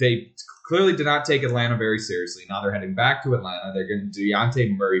mean, they clearly did not take Atlanta very seriously. Now they're heading back to Atlanta. They're getting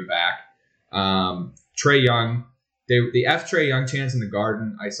Dejounte Murray back. Trae Young. The Trae Young chance in the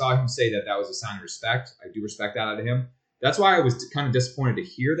Garden, I saw him say that was a sign of respect. I do respect that out of him. That's why I was kind of disappointed to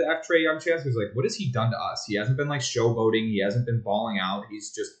hear the Trae Young chance. Because, what has he done to us? He hasn't been, showboating. He hasn't been balling out.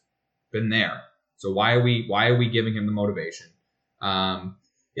 He's just been there. So why are we giving him the motivation? The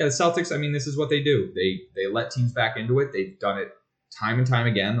Celtics, I mean, this is what they do. They let teams back into it. They've done it time and time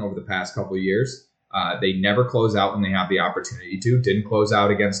again over the past couple of years. They never close out when they have the opportunity to. Didn't close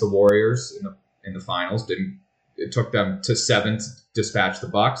out against the Warriors in the finals. It took them to 7 to dispatch the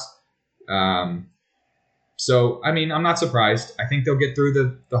Bucks. So, I mean, I'm not surprised. I think they'll get through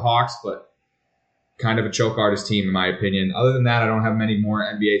the Hawks, but kind of a choke artist team, in my opinion. Other than that, I don't have many more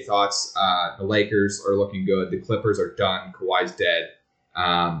NBA thoughts. The Lakers are looking good. The Clippers are done. Kawhi's dead.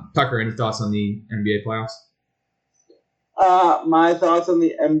 Tucker, any thoughts on the NBA playoffs? My thoughts on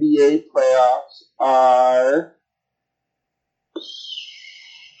the NBA playoffs are.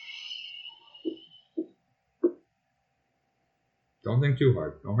 Don't think too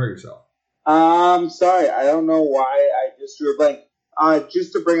hard. Don't hurt yourself. Sorry, I don't know why I just drew a blank.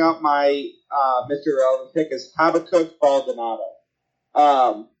 Just to bring up my Mr. Relevant pick is Habakkuk Baldonado.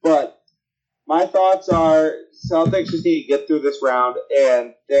 But my thoughts are Celtics just need to get through this round,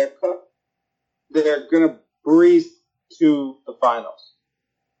 and they're gonna breeze to the finals.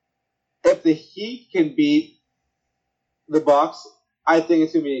 If the Heat can beat the Bucks, I think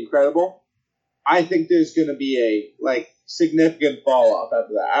it's gonna be incredible. I think there's gonna be a significant fall off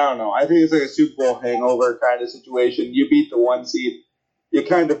after that. I don't know. I think it's like a Super Bowl hangover kind of situation. You beat the 1 seed, you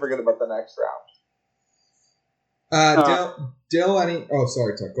kind of forget about the next round. Dill, any? Oh,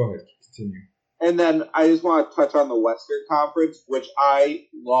 sorry, Tuck. Go ahead. Continue. And then I just want to touch on the Western Conference, which I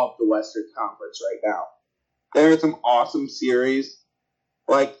love the Western Conference right now. There are some awesome series.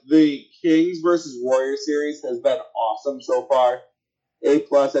 Like the Kings versus Warriors series has been awesome so far. A+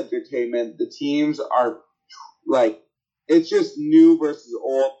 entertainment. The teams are it's just new versus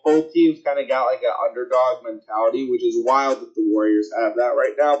old. Both teams kind of got like an underdog mentality, which is wild that the Warriors have that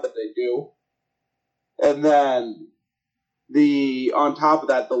right now, but they do. And then on top of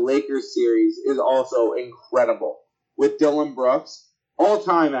that, the Lakers series is also incredible with Dylan Brooks,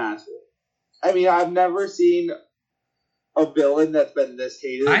 all-time asshole. I mean, I've never seen a villain that's been this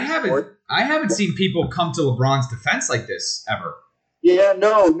hated. I haven't seen people come to LeBron's defense like this ever. Yeah,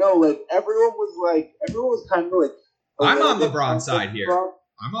 no. Everyone was kind of like. I'm on LeBron's side here.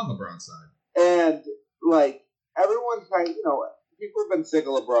 I'm on LeBron's side. And everyone's kind of, people have been sick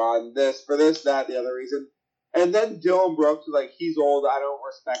of LeBron. This, that, the other reason. And then Dylan Brooks was like, he's old, I don't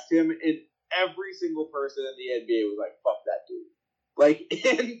respect him. And every single person in the NBA was like, fuck that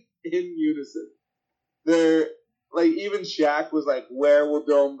dude. In unison. They're, even Shaq was like, where will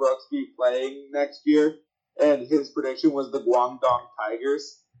Dylan Brooks be playing next year? And his prediction was the Guangdong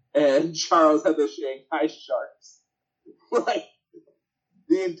Tigers. And Charles had the Shanghai Sharks.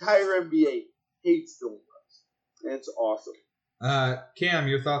 The entire NBA hates Dylan Brooks. And it's awesome. Cam,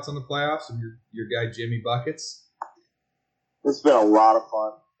 your thoughts on the playoffs and your guy Jimmy Buckets? It's been a lot of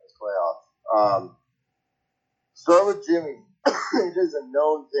fun this playoff. Start with Jimmy. It is a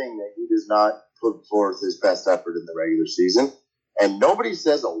known thing that he does not put forth his best effort in the regular season, and nobody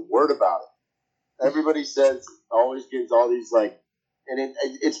says a word about it. Everybody always gives all these and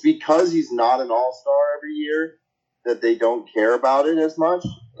it's because he's not an all-star every year that they don't care about it as much,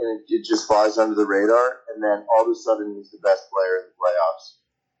 and it just flies under the radar, and then all of a sudden he's the best player in the playoffs.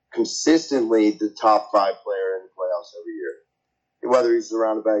 Consistently the top 5 player in the playoffs every year, whether he's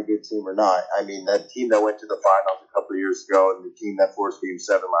surrounded by a good team or not. I mean, that team that went to the finals a couple of years ago and the team that forced Game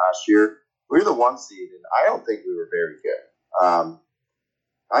 7 last year, we were the 1 seed, and I don't think we were very good.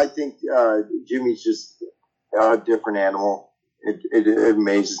 I think Jimmy's just a different animal. It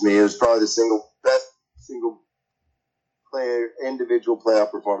amazes me. It was probably the best player individual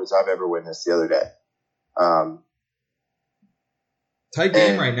playoff performance I've ever witnessed the other day. Tight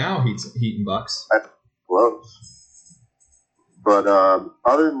game right now, Heat and Bucks. Close. But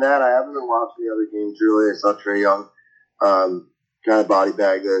other than that, I haven't been watching the other games really. I saw Trae Young kind of body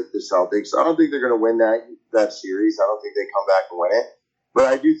bag the Celtics. I don't think they're going to win that series. I don't think they come back and win it. But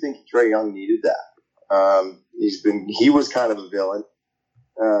I do think Trae Young needed that. He was kind of a villain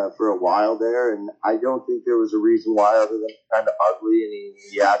for a while there, and I don't think there was a reason why other than kind of ugly and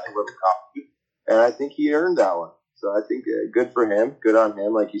he acted a little cocky. And I think he earned that one. So I think good for him. Good on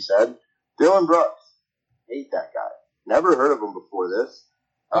him, like you said. Dylan Brooks. Hate that guy. Never heard of him before this.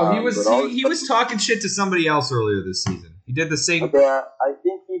 Oh, he was talking shit to somebody else earlier this season. He did the same. Yeah,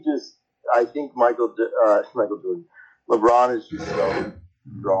 I think Michael Jordan. LeBron is just so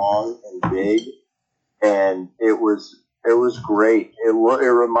strong and big, and it was great. It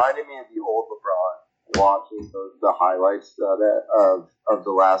reminded me of the old LeBron watching the highlights of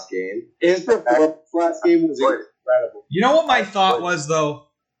the last game. His performance last game was incredible. You know what my thought was though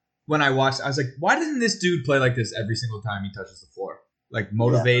when I watched? I was like, why doesn't this dude play like this every single time he touches the floor? Like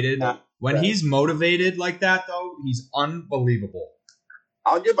motivated. Yeah, when he's motivated like that, though, he's unbelievable.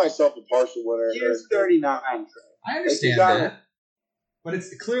 I'll give myself a partial winner. He's 39. I understand that, but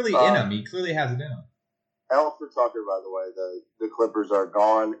it's clearly in him. He clearly has it in him. Alfred Tucker, by the way, the Clippers are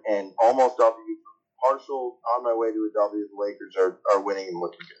gone and almost W. Partial on my way to a W. The Lakers are winning and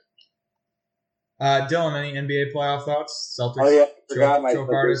looking good. Dylan, any NBA playoff thoughts? Celtics. Oh yeah, I forgot my choke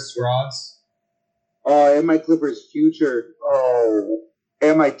artists, rods. Oh, and my Clippers' future. Oh,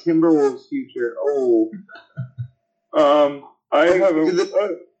 and my Timberwolves' future. Oh. I have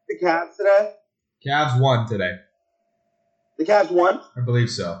the Cavs today. Cavs won today. The Cavs won? I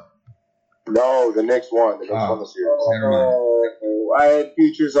believe so. No, the Knicks won. The Knicks won the series. Never mind. Oh, I had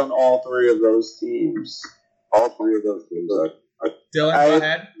futures on all three of those teams. All three of those teams. Dylan, I go had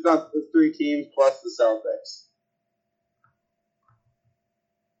ahead. futures on the three teams plus the Celtics.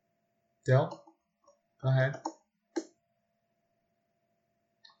 Dill, go ahead.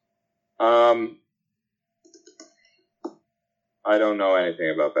 I don't know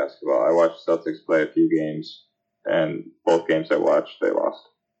anything about basketball. I watched Celtics play a few games, and both games I watched, they lost.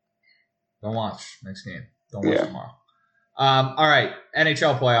 Don't watch next game. Don't watch Yeah. tomorrow. All right,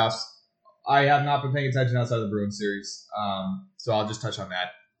 NHL playoffs. I have not been paying attention outside of the Bruins series, so I'll just touch on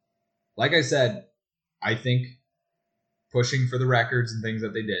that. Like I said, I think pushing for the records and things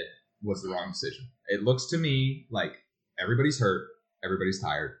that they did was the wrong decision. It looks to me like everybody's hurt, everybody's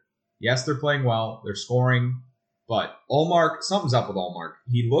tired. Yes, they're playing well, they're scoring, but Ullmark, something's up with Ullmark.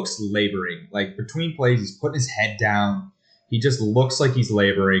 He looks laboring. Like, between plays, he's putting his head down. He just looks like he's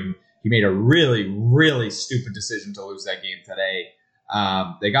laboring. He made a really, really stupid decision to lose that game today.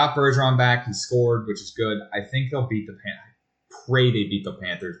 They got Bergeron back. He scored, which is good. I think they'll beat the Panthers. I pray they beat the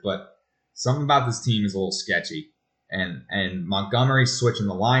Panthers, but something about this team is a little sketchy. And Montgomery's switching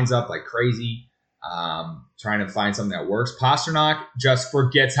the lines up like crazy, trying to find something that works. Pasternak just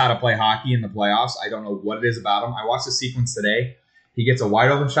forgets how to play hockey in the playoffs. I don't know what it is about him. I watched the sequence today. He gets a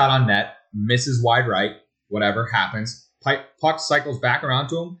wide open shot on net, misses wide right, whatever happens. Puck cycles back around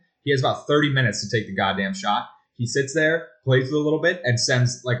to him. He has about 30 minutes to take the goddamn shot. He sits there, plays it a little bit, and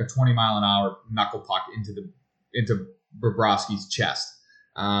sends like a 20-mile-an-hour knuckle puck into Bobrovsky's chest.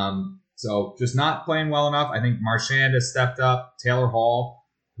 So just not playing well enough. I think Marchand has stepped up. Taylor Hall,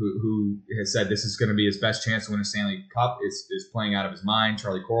 who has said this is going to be his best chance to win a Stanley Cup, is playing out of his mind.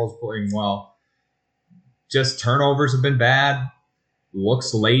 Charlie Corral's playing well. Just turnovers have been bad.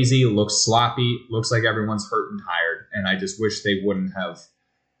 Looks lazy, looks sloppy, looks like everyone's hurt and tired. And I just wish they wouldn't have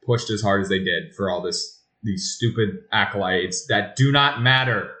pushed as hard as they did for all these stupid accolades that do not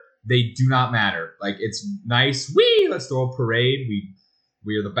matter. They do not matter. Like, it's nice. Let's throw a parade.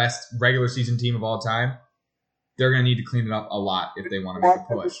 We are the best regular season team of all time. They're going to need to clean it up a lot if they want to make a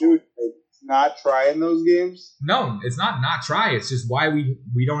push. Not try in those games? No, it's not try. It's just why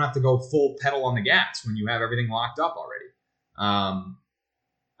we don't have to go full pedal on the gas when you have everything locked up already.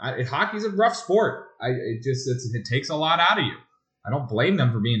 Hockey's a rough sport. It takes a lot out of you. I don't blame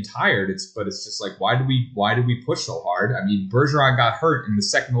them for being tired. But it's just like, why did we push so hard? I mean, Bergeron got hurt in the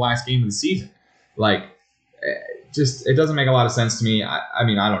second to last game of the season. Like, it doesn't make a lot of sense to me. I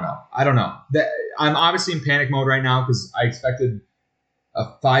mean, I don't know. I'm obviously in panic mode right now because I expected a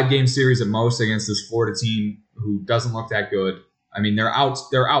 5-game series at most against this Florida team who doesn't look that good. I mean, they're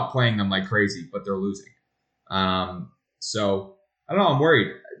outplaying them like crazy, but they're losing. So I don't know. I'm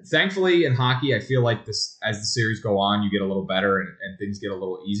worried. Thankfully, in hockey, I feel like this, as the series go on, you get a little better and things get a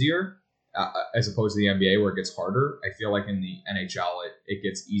little easier, as opposed to the NBA where it gets harder. I feel like in the NHL, it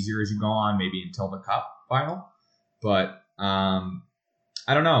gets easier as you go on, maybe until the Cup final. But I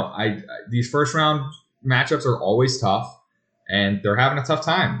don't know. These first round matchups are always tough, and they're having a tough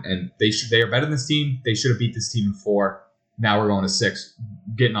time. And they are better than this team. They should have beat this team in 4. Now we're going to 6,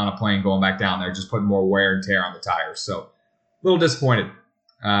 getting on a plane, going back down there, just putting more wear and tear on the tires. So a little disappointed.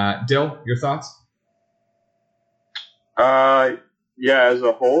 Dill, your thoughts? Yeah, as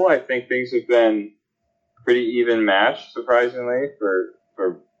a whole, I think things have been pretty even matched, surprisingly,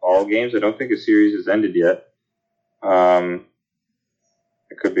 for all games. I don't think a series has ended yet. I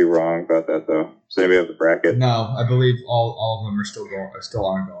could be wrong about that, though. Does anybody have the bracket? No, I believe all of them are still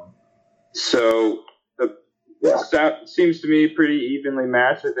ongoing. So that seems to me pretty evenly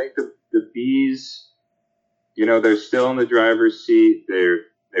matched. I think the Bees, they're still in the driver's seat.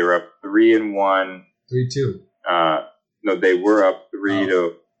 They were up 3-1. 3-2. No, they were up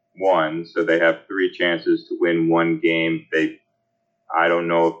 3-1, so they have 3 chances to win 1 game. I don't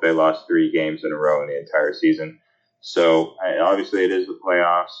know if they lost 3 games in a row in the entire season. So obviously it is the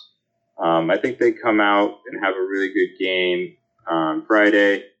playoffs. I think they come out and have a really good game on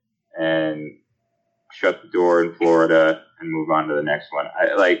Friday and shut the door in Florida and move on to the next one.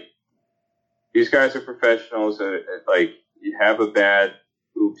 These guys are professionals. You have a bad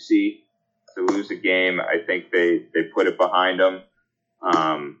oopsie to lose a game. I think they put it behind them.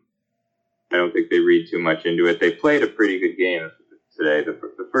 I don't think they read too much into it. They played a pretty good game today.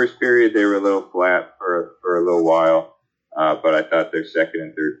 The first period, they were a little flat for a little while, but I thought their second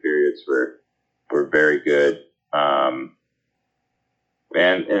and third periods were very good. And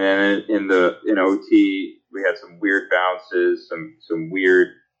then in OT, we had some weird bounces, some weird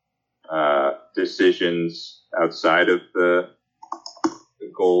decisions outside of the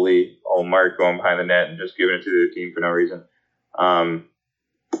goalie, Ullmark going behind the net and just giving it to the team for no reason.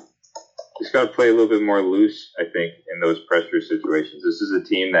 Just got to play a little bit more loose, I think, in those pressure situations. This is a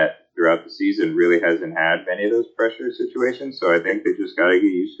team that throughout the season really hasn't had many of those pressure situations, so I think they just got to get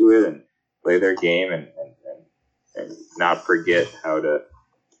used to it and play their game and not forget how to,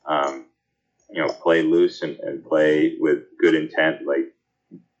 play loose and play with good intent, like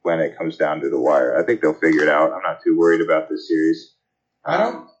when it comes down to the wire. I think they'll figure it out. I'm not too worried about this series.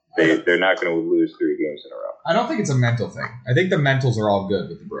 They're not going to lose 3 games in a row. I don't think it's a mental thing. I think the mentals are all good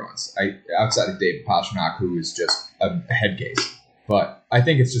with the Bruins. Outside of David Pastrnak, who is just a head case. But I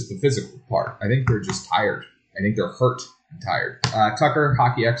think it's just the physical part. I think they're just tired. I think they're hurt and tired. Tucker,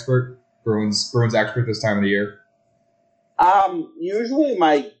 hockey expert, Bruins expert this time of the year. Usually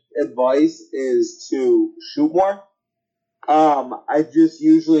my advice is to shoot more. I just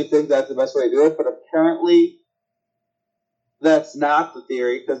usually think that's the best way to do it, but apparently that's not the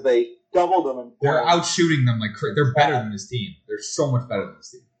theory because they doubled them in points. They're out shooting them like crazy. They're better than this team. They're so much better than this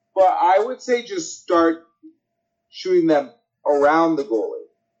team. But I would say just start shooting them around the goalie.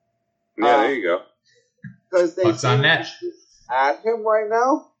 Yeah, there you go. Because they on net at him right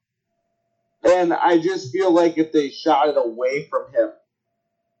now, and I just feel like if they shot it away from him,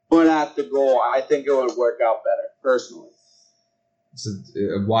 but at the goal, I think it would work out better, personally. It's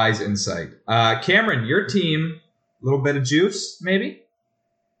a wise insight. Cameron, your team, a little bit of juice, maybe?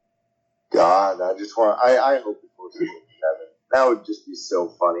 God, I hope it goes 7. That would just be so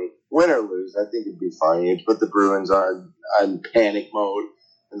funny. Win or lose, I think it'd be funny. You'd put the Bruins on panic mode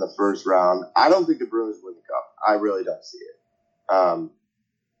in the first round. I don't think the Bruins win the Cup. I really don't see it.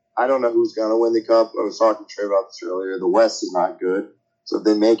 I don't know who's going to win the Cup. I was talking to Trey about this earlier. The West is not good. So if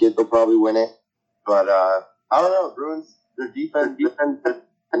they make it, they'll probably win it. But I don't know. Bruins, their defense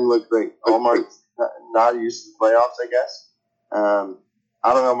didn't look great. Allmark's not used to the playoffs, I guess.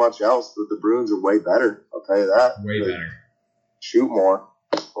 I don't know much else, but the Bruins are way better. I'll tell you that. Way better. Shoot more.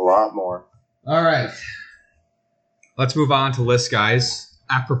 A lot more. All right. Let's move on to list, guys.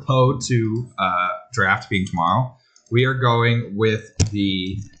 Apropos to draft being tomorrow, we are going with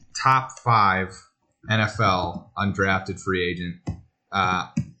the top 5 NFL undrafted free agent.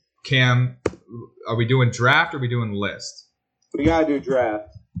 Cam, are we doing draft or are we doing list? We got to do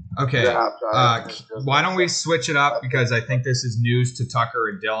draft. Okay. Why don't we switch it up because I think this is news to Tucker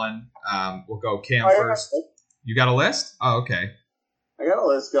and Dylan. We'll go Cam first. You got a list? Oh, okay. I got a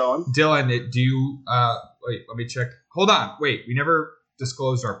list going. Dylan, do you wait, let me check. Hold on. Wait, we never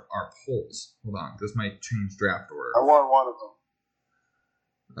disclosed our polls. Hold on. This might change draft order. I won one of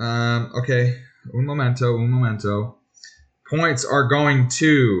them. Okay. Un momento. Points are going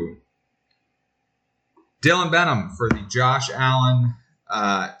to Dylan Benham for the Josh Allen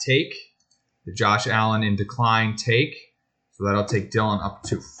take. The Josh Allen in decline take. So that'll take Dylan up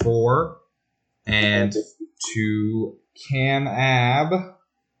to 4. And to Cam Ab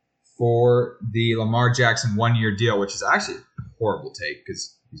for the Lamar Jackson 1-year deal, which is actually a horrible take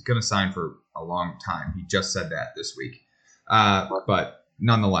because he's going to sign for a long time. He just said that this week. But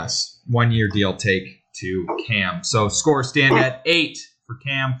nonetheless, 1-year deal take to Cam. So scores stand at 8 for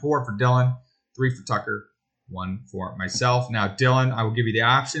Cam, 4 for Dylan, 3 for Tucker, 1 for myself. Now, Dylan, I will give you the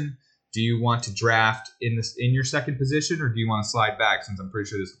option. Do you want to draft in your second position, or do you want to slide back since I'm pretty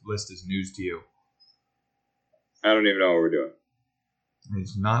sure this list is news to you? I don't even know what we're doing.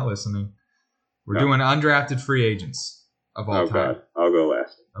 He's not listening. We're doing undrafted free agents of all time. God. I'll go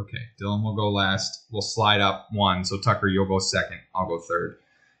last. Okay, Dylan will go last. We'll slide up 1. So, Tucker, you'll go second. I'll go third.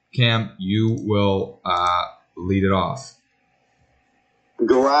 Cam, you will lead it off.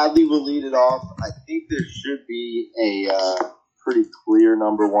 Gladly will lead it off. I think there should be a pretty clear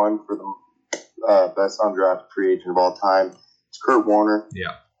number 1 for the best undrafted free agent of all time. It's Kurt Warner.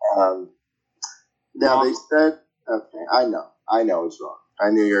 Yeah. Now, they said, okay, I know it's wrong. I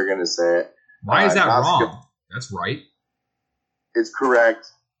knew you were going to say it. Why is that wrong? That's right. It's correct.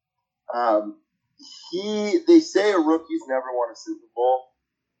 They say a rookie's never won a Super Bowl.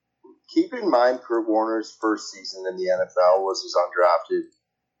 Keep in mind, Kurt Warner's first season in the NFL was his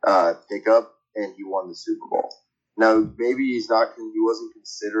undrafted pickup, and he won the Super Bowl. Now, maybe he wasn't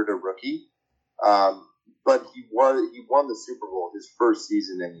considered a rookie, but he won the Super Bowl his first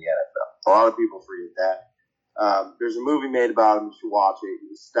season in the NFL. A lot of people forget that. There's a movie made about him. You should watch it. He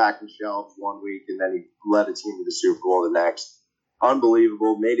was stacking shelves one week, and then he led a team to the Super Bowl the next.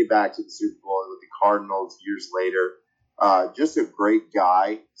 Unbelievable. Made it back to the Super Bowl with the Cardinals years later. Just a great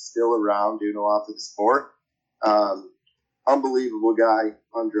guy, still around, doing a lot for the sport. Unbelievable guy,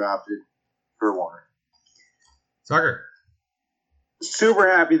 undrafted, Kurt Warner. Tucker. Super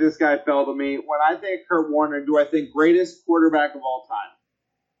happy this guy fell to me. When I think Kurt Warner, do I think greatest quarterback of all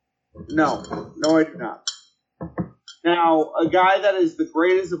time? No, I do not. Now, a guy that is the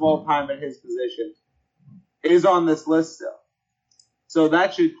greatest of all time at his position is on this list still. So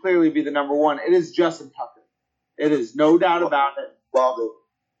that should clearly be the number one. It is Justin Tucker. It is no doubt about it. Love it.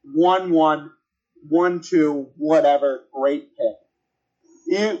 1-1, 1-2, whatever. Great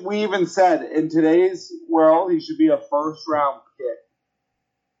pick. We even said in today's world he should be a first-round pick.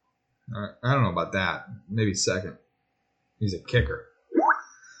 I don't know about that. Maybe second. He's a kicker.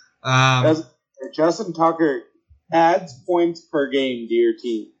 Justin Tucker adds points per game to your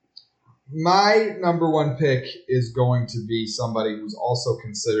team. My number one pick is going to be somebody who's also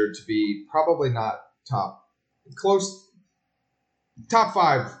considered to be probably not top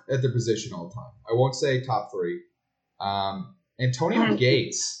 5 at their position all the time. I won't say top 3. Antonio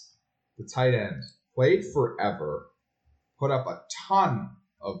Gates, the tight end, played forever, put up a ton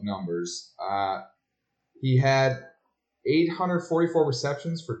of numbers. He had 844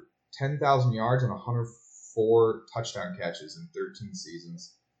 receptions for 10,000 yards and 104 touchdown catches in 13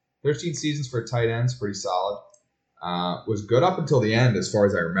 seasons. 13 seasons for a tight end is pretty solid. Was good up until the end, as far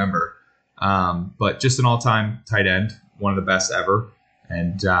as I remember. But just an all-time tight end, one of the best ever,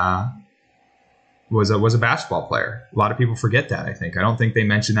 and was a basketball player. A lot of people forget that, I think. I don't think they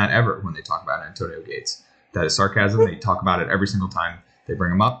mention that ever when they talk about Antonio Gates. That is sarcasm. They talk about it every single time they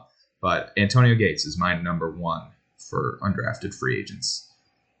bring him up. But Antonio Gates is my number one for undrafted free agents.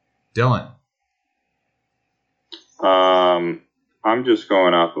 Dylan. I'm just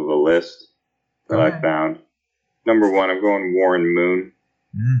going off of a list that I found. Number 1, I'm going Warren Moon.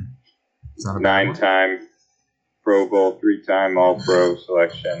 9-time Pro Bowl, 3-time All-Pro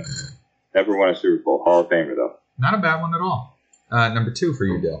selection. Never won a Super Bowl. Hall of Famer, though. Not a bad one at all. Number 2 for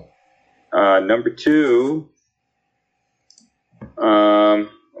you, Dill. Number 2, I'm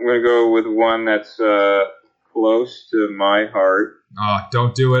going to go with one that's close to my heart. Oh,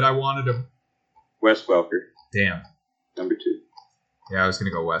 don't do it. I wanted him. Wes Welker. Damn. Number 2. Yeah, I was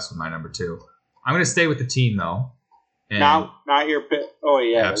going to go Wes with my number 2. I'm going to stay with the team, though. Not your pick. Oh,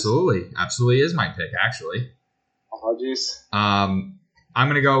 yeah. Absolutely. Absolutely is my pick, actually. Apologies. I'm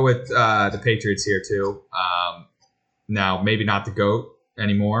going to go with the Patriots here, too. Now, maybe not the GOAT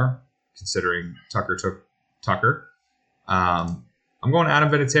anymore, considering Tucker took Tucker. I'm going Adam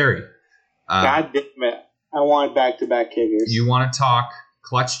Vinatieri. God damn it. I want back-to-back kickers. You want to talk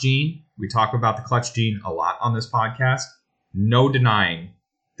clutch gene? We talk about the clutch gene a lot on this podcast. No denying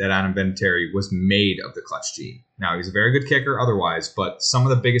that Adam Vinatieri was made of the clutch gene. Now, he's a very good kicker otherwise, but some of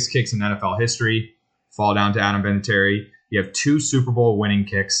the biggest kicks in NFL history fall down to Adam Vinatieri. You have 2 Super Bowl winning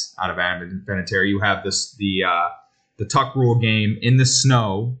kicks out of Adam Vinatieri. You have the tuck rule game in the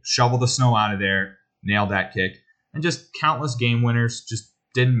snow, shovel the snow out of there, nailed that kick, and just countless game winners, just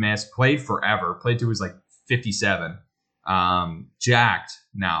didn't miss, played forever, played to his 57. Jacked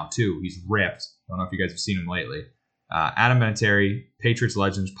now, too. He's ripped. I don't know if you guys have seen him lately. Adam Vinatieri, Patriots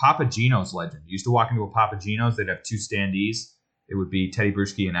legend, Papa Gino's legend. You used to walk into a Papa Gino's, they'd have 2 standees. It would be Teddy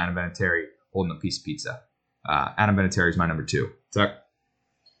Bruschi and Adam Vinatieri holding a piece of pizza. Adam Vinatieri is my number 2. Tuck?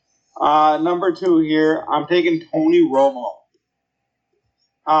 Number 2 here, I'm taking Tony Romo.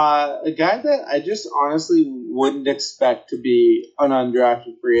 A guy that I just honestly wouldn't expect to be an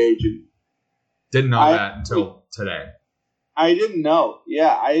undrafted free agent. Didn't know that until today. I didn't know.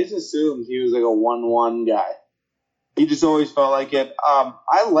 Yeah, I just assumed he was like a 1-1 guy. He just always felt like it.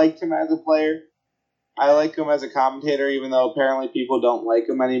 I liked him as a player. I like him as a commentator, even though apparently people don't like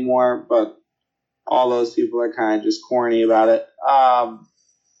him anymore. But all those people are kind of just corny about it.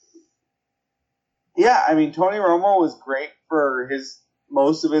 Yeah, I mean, Tony Romo was great for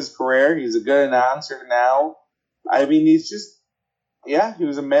most of his career. He's a good announcer now. I mean, he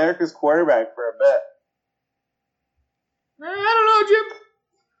was America's quarterback for a bit. I don't know, Jim.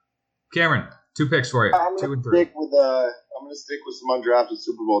 Cameron, 2 picks for you. 2 and 3. I'm going to stick with some undrafted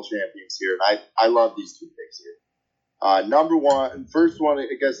Super Bowl champions here, and I love these 2 picks here. Number 1, first one, I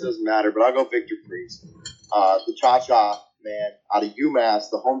guess it doesn't matter, but I'll go Victor Freeze. The Cha-Cha man out of UMass,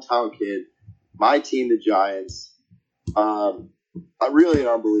 the hometown kid. My team, the Giants. Really an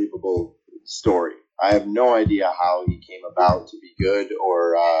unbelievable story. I have no idea how he came about to be good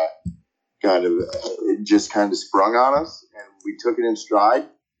or it just kind of sprung on us, and we took it in stride.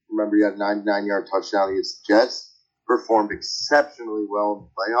 Remember, he had a 99-yard touchdown against the Jets. Performed exceptionally well in the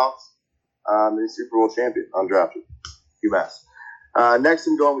playoffs. And he's Super Bowl champion, undrafted, UMass. Next,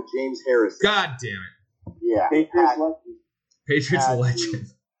 I'm going with James Harrison. God damn it. Yeah. Patriots legend.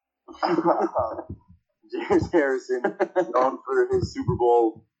 James Harrison, known for his Super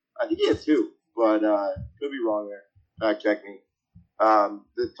Bowl. I think he had 2, but could be wrong there. Fact check me.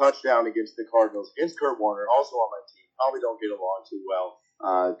 The touchdown against the Cardinals, against Kurt Warner, also on my team. Probably don't get along too well.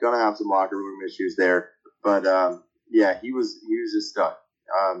 Gonna have some locker room issues there. But Yeah, he was a stud.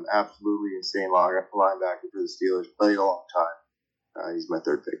 Absolutely insane linebacker for the Steelers. Played a long time. He's my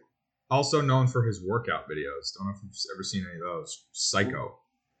third pick. Also known for his workout videos. Don't know if you've ever seen any of those. Psycho.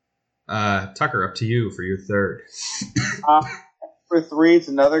 Tucker, up to you for your third. For 3, it's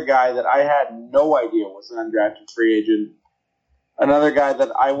another guy that I had no idea was an undrafted free agent. Another guy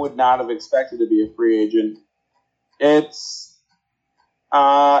that I would not have expected to be a free agent. It's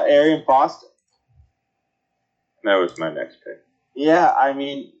Arian Foster. That was my next pick. Yeah, I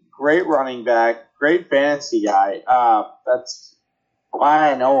mean, great running back, great fantasy guy. That's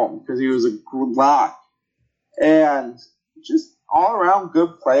why I know him, because he was a good lock. And just all around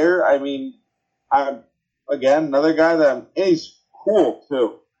good player. I mean, again, another guy and he's cool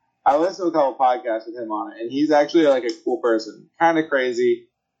too. I listened to a couple podcasts with him on it, and he's actually like a cool person. Kind of crazy,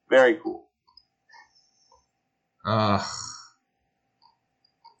 very cool.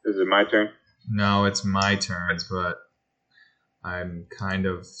 Is it my turn? No, it's my turn, but I'm kind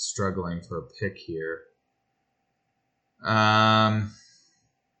of struggling for a pick here.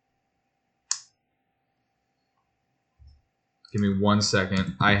 Give me 1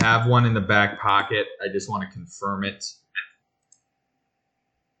 second. I have one in the back pocket. I just want to confirm it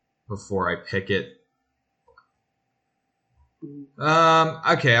before I pick it.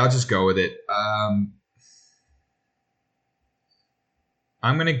 Okay, I'll just go with it.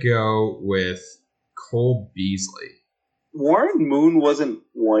 I'm going to go with Cole Beasley. Warren Moon wasn't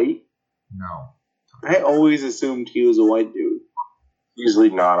white. No. I always assumed he was a white dude. Usually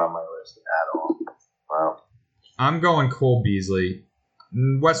not on my list at all. Wow. I'm going Cole Beasley.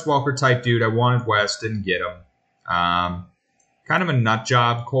 Wes Welker type dude. I wanted Wes, didn't get him. Kind of a nut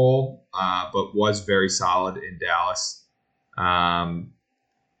job, Cole, but was very solid in Dallas.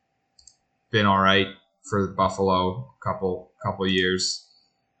 Been all right for Buffalo a couple years.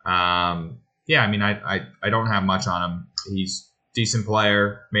 Yeah, I mean, I don't have much on him. He's a decent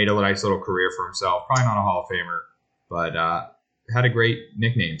player, made a nice little career for himself. Probably not a Hall of Famer, but had a great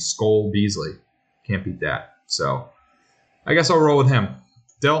nickname, Skull Beasley. Can't beat that. So I guess I'll roll with him.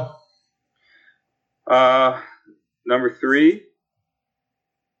 Dill? Number 3.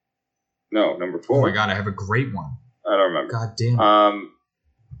 No, number 4. Oh my God, I have a great one. I don't remember. God damn it.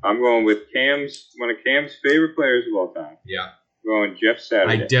 I'm going with one of Cam's favorite players of all time. Yeah. I'm going Jeff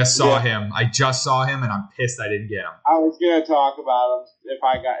Saturday. I just saw him, and I'm pissed I didn't get him. I was gonna talk about him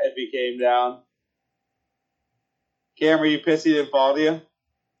if he came down. Cam, are you pissed he didn't fall to you?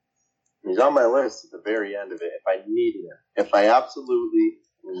 He's on my list at the very end of it. If I needed him, if I absolutely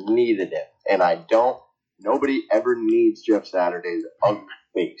needed him, and I don't, nobody ever needs Jeff Saturday's ugly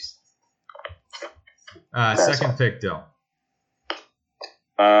face. Second pick, Dill.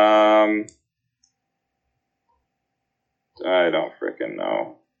 I don't freaking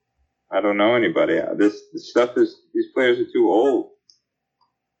know. I don't know anybody. These players are too old.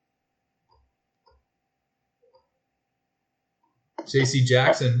 J.C.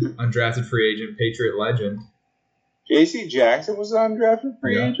 Jackson, undrafted free agent, Patriot legend. J.C. Jackson was an undrafted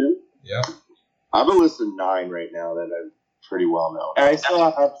free agent? Yeah. I have a list of 9 right now that are pretty well known. I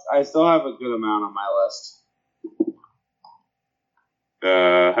still have a good amount on my list.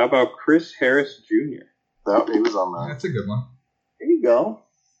 How about Chris Harris Jr.? No, he was on that. That's a good one. There you go.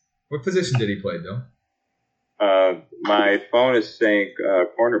 What position did he play, Dill? My phone is saying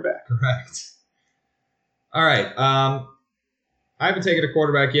cornerback. Correct. All right. I haven't taken a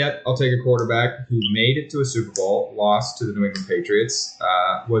quarterback yet. I'll take a quarterback who made it to a Super Bowl, lost to the New England Patriots,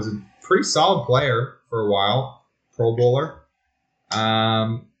 was a pretty solid player for a while, Pro Bowler.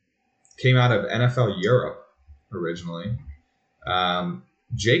 Came out of NFL Europe originally.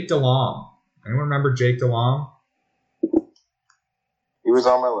 Jake Delhomme. Anyone remember Jake Delhomme? He was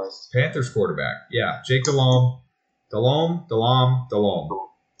on my list. Panthers quarterback. Yeah, Jake Delhomme. Delhomme.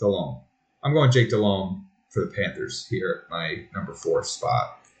 I'm going Jake Delhomme for the Panthers here at my number 4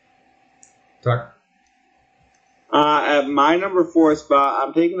 spot. Tuck? At my number 4 spot,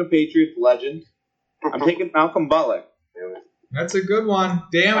 I'm taking a Patriots legend. I'm taking Malcolm Butler. That's a good one.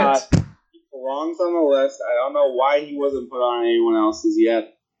 Damn it. He belongs on the list. I don't know why he wasn't put on anyone else's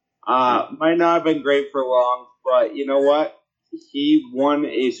yet. Might not have been great for long, but you know what? He won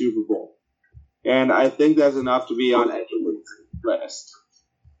a Super Bowl. And I think that's enough to be on anyone's list.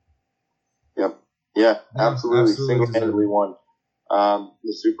 Yep. Yeah, absolutely. Single-handedly won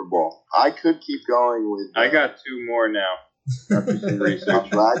the Super Bowl. I could keep going with... I got 2 more now. After some research. I'm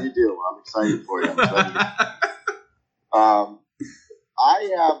glad you do. I'm excited for you. I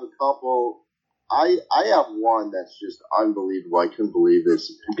have a couple... I have one that's just unbelievable. I couldn't believe this.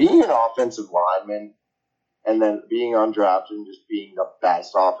 Being an offensive lineman and then being undrafted and just being the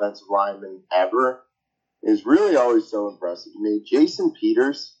best offensive lineman ever is really always so impressive to me. Jason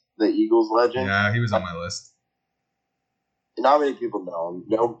Peters, the Eagles legend. Yeah, he was on my list. Not many people know him.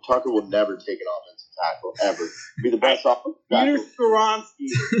 No, Tucker will never take an offensive tackle, ever. Be the best offensive tackle. Peter Skoronsky.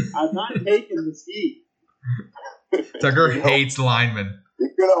 I'm not taking the seat. Tucker hates linemen. You're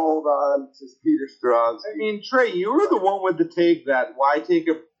going to hold on to Peter Skoronsky. I mean, Trey, you were the one with the take that why take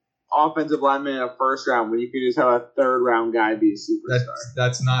a offensive lineman in a first round when you could just have a third round guy be a superstar.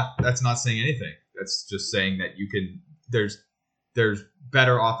 That's not saying anything. That's just saying that you can. There's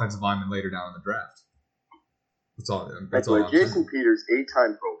better offensive linemen later down in the draft. That's all. Jason Peters,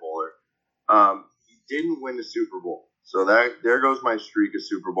 8-time Pro Bowler. He didn't win the Super Bowl, so there goes my streak of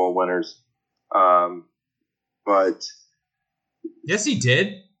Super Bowl winners. But yes, he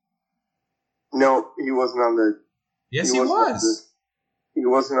did. No, he wasn't on the. Yes, he was. He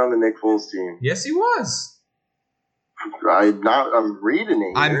wasn't on the Nick Foles team. Yes, he was. I'm reading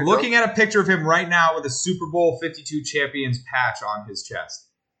it. I'm looking at a picture of him right now with a Super Bowl 52 champions patch on his chest.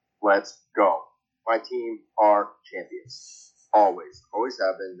 Let's go. My team are champions. Always. Always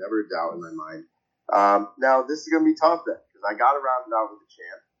have been. Never a doubt in my mind. Now, this is going to be tough then, because I got to round it out with the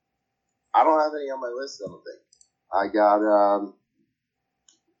champ. I don't have any on my list, I don't think. I got,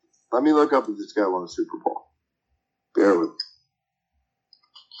 let me look up if this guy won a Super Bowl. Bear with me.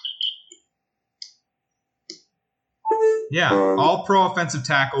 Yeah, all-pro offensive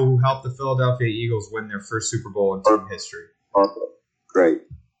tackle who helped the Philadelphia Eagles win their first Super Bowl in team history. Okay, great.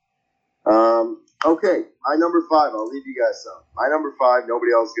 Okay, my number 5, I'll leave you guys some. My number 5,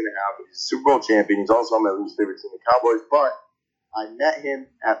 nobody else is going to have it. He's a Super Bowl champion. He's also on my least favorite team, the Cowboys, but I met him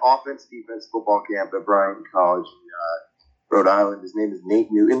at offense-defense football camp at Bryant College in Rhode Island. His name is Nate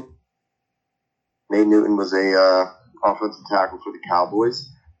Newton. Nate Newton was a offensive tackle for the Cowboys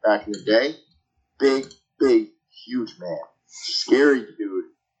back in the day. Big, huge man. Scary dude.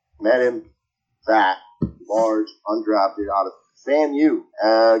 Met him. Fat, large, undrafted, out of FAMU.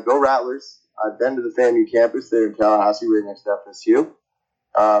 Go Rattlers. I've been to the FAMU campus there in Tallahassee, right next to FSU.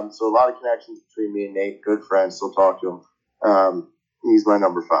 So a lot of connections between me and Nate. Good friends. Still talk to him. He's my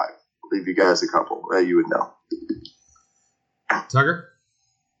number 5. I'll leave you guys a couple that you would know. Tucker?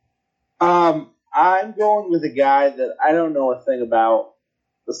 I'm going with a guy that I don't know a thing about,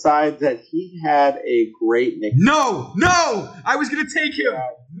 besides that he had a great nickname. No! I was going to take him!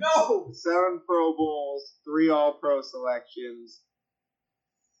 No! 7 Pro Bowls, 3 All-Pro selections.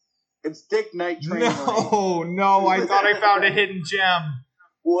 It's Dick Night Train Lane. No, I thought I found a hidden gem.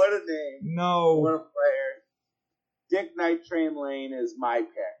 What a name. No. What a player. Dick Night Train Lane is my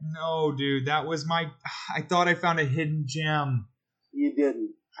pick. No, dude, that was I thought I found a hidden gem. You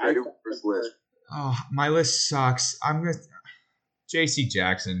didn't. Oh, my list sucks. I'm going to... J.C.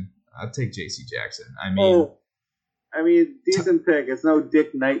 Jackson. I'll take J.C. Jackson. Decent pick. It's no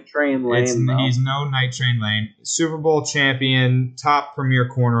Dick Night Train Lane. He's no Night Train Lane. Super Bowl champion, top premier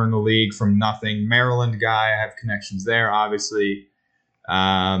corner in the league from nothing. Maryland guy. I have connections there, obviously.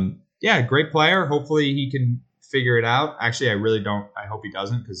 Great player. Hopefully he can figure it out. Actually, I really don't. I hope he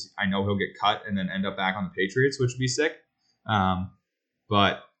doesn't, because I know he'll get cut and then end up back on the Patriots, which would be sick.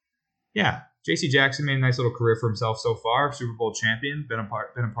 But yeah, J.C. Jackson made a nice little career for himself so far. Super Bowl champion, been a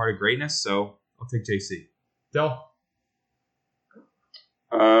part of greatness. So I'll take J.C. Del.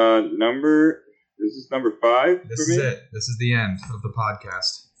 This is number 5. This is it. This is the end of the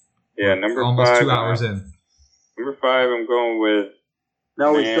podcast. Yeah, number 5. Almost 2 hours in. Number 5, I'm going with.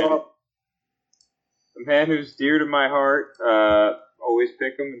 We still have. The man who's dear to my heart. Always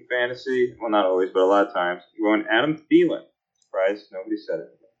pick him in fantasy. Well, not always, but a lot of times. I'm going Adam Thielen. Surprise, nobody said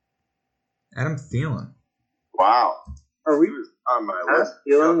it. Adam Thielen. Wow. Are we on my list?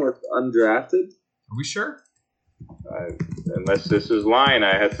 Thielen was undrafted? Are we sure? Unless this is lying,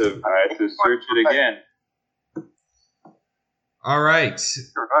 I had to search it again. All right.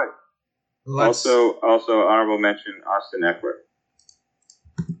 Also honorable mention Austin Eckler.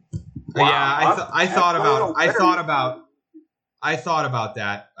 Wow. Yeah, I thought about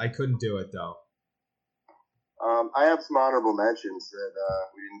that. I couldn't do it though. I have some honorable mentions that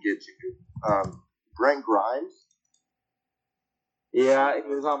we didn't get to. Brent Grimes. Yeah,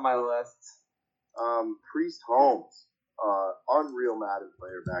 he was on my list. Priest Holmes, unreal Madden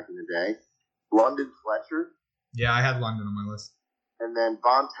player back in the day. London Fletcher. Yeah, I had London on my list. And then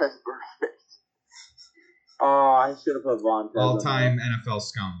Vontaze Burfict. Oh, I should have put Vontaze. All-time NFL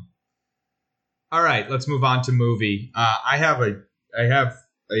scum. All right, let's move on to movie. I have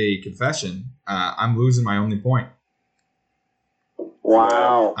a confession. I'm losing my only point.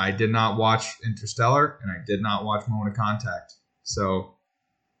 Wow. I did not watch Interstellar, and I did not watch Moment of Contact. So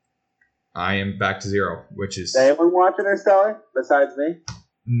I am back to 0, which is... Did anyone watch Interstellar besides me?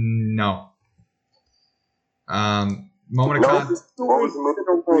 No. Moment of contact. What was the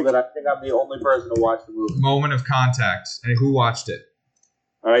movie? That I think I'm the only person to watch the movie. Moment of contact. And who watched it?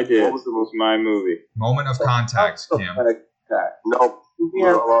 I did. What was the movie? It was my movie. Moment of contact, Cam. Nope.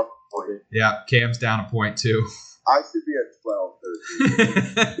 Yeah, Cam's down a point too. I should be at 12,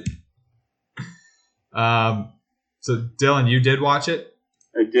 13. So Dylan, you did watch it?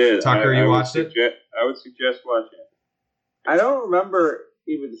 I did. Tucker, you watched it? I would suggest watching it. I don't remember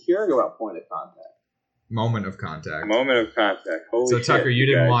even hearing about Point of Contact. Moment of contact. Moment of contact. Holy So shit, Tucker, you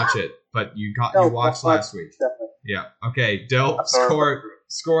didn't guys. watch it, but you watched last week. Yeah. Okay, Dill, score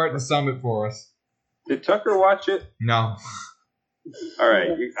it in the summit for us. Did Tucker watch it? No. All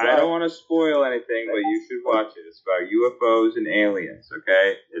right. I don't want to spoil anything, but you should watch it. It's about UFOs and aliens.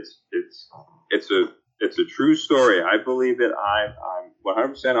 Okay. It's a true story. I believe it. I'm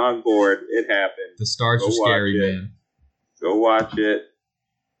 100% on board. It happened. The stars are scary, man. Go watch it.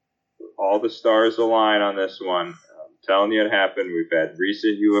 All the stars align on this one. I'm telling you it happened. We've had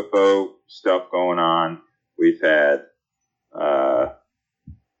recent UFO stuff going on. We've had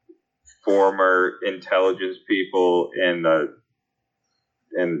former intelligence people in the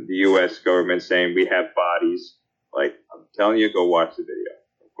U.S. government saying we have bodies. Like, I'm telling you, go watch the video.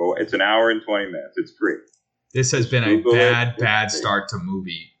 It's an hour and 20 minutes. It's free. This has been a bad start to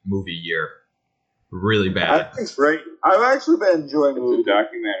movie year. Really bad. I think it's great. I've actually been enjoying the movie. It's a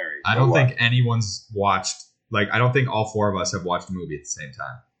documentary. I don't think anyone's watched. I don't think all four of us have watched a movie at the same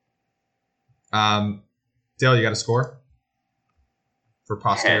time. Dale, you got a score for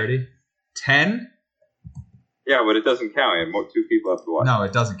posterity? 10? Yeah, but it doesn't count. And two people have to watch. No,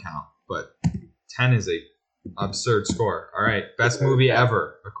 it doesn't count. But 10 is a absurd score. All right, best movie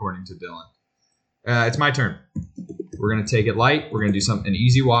ever according to Dylan. It's my turn. We're gonna take it light. We're gonna do an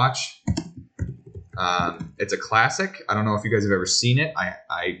easy watch. It's a classic. I don't know if you guys have ever seen it.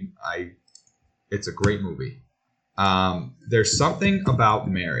 It's a great movie. There's Something About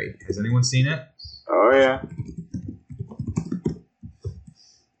Mary. Has anyone seen it? Oh yeah.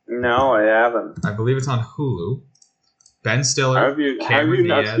 No, I haven't. I believe it's on Hulu. Ben Stiller, Have you Cameron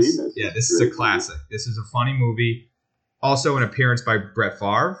not Diaz. seen this? Yeah, this is a classic. This is a funny movie. Also an appearance by Brett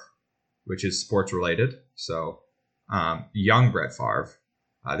Favre, which is sports related. So, young Brett Favre.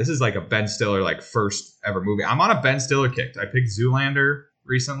 This is like a Ben Stiller first ever movie. I'm on a Ben Stiller kick. I picked Zoolander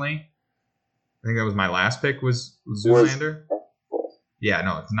recently. I think that was my last pick was Zoolander. Yeah,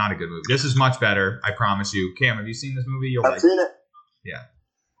 no, it's not a good movie. This is much better. I promise you. Cam, have you seen this movie? I've seen it. Yeah.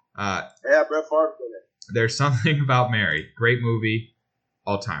 Yeah, Brett Favre did it. There's Something About Mary. Great movie.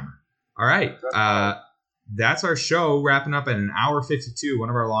 All-timer. All right. That's our show, wrapping up at an hour 52, one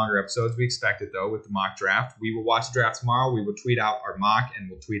of our longer episodes. We expected, though, with the mock draft. We will watch the draft tomorrow. We will tweet out our mock, and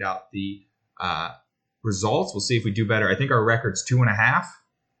we'll tweet out the results. We'll see if we do better. I think our record's 2.5.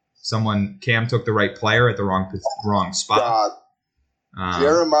 Cam took the right player at the wrong spot.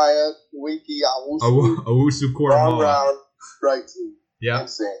 Jeremiah Wiki Owusu-Koramoah. Wrong round, right team. Yeah.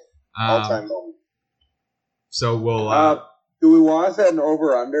 Insane. All-time moment. So we'll... do we want to set an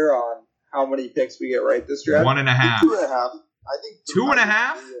over-under on how many picks we get right this draft? 1.5. 2.5. I think 2.5?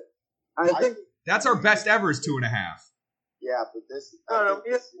 I think That's our best ever is 2.5. Yeah, but this. I don't know.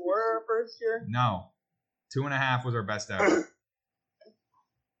 We had 4 our first year. No, 2.5 was our best ever.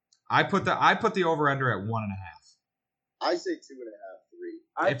 I put the over under at 1.5. I say 2.5,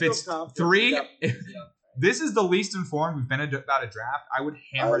 3. If it's 3, this is the least informed we've been about a draft. I would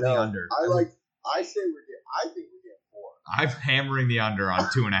hammer the under. I think we're getting 4. I'm hammering the under on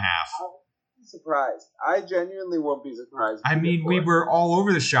 2.5. I'm surprised. I genuinely won't be surprised. I mean, we were all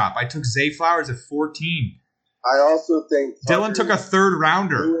over the shop. I took Zay Flowers at 14. I also think Dylan took a third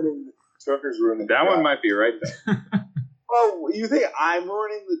rounder. Tucker's ruining that one might be right though. Oh, you think I'm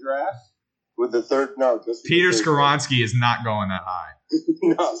ruining the draft? With the third, no, just Peter Skoronsky is not going that high.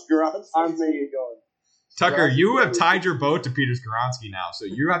 No, Skoronsky. I'm making it going. Tucker, you have tied your boat to Peter Skoronsky now, so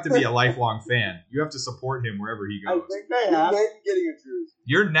you have to be a lifelong fan. You have to support him wherever he I goes. think I have. Getting a jersey.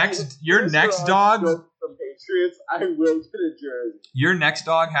 Your next dog, From Patriots, I will get a jersey. your next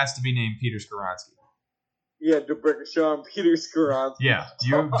dog has to be named Peter Skoronsky. Yeah, DeBrickashaw, Peter Skoronsky. Yeah,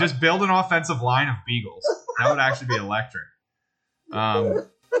 you just build an offensive line of beagles. That would actually be electric. All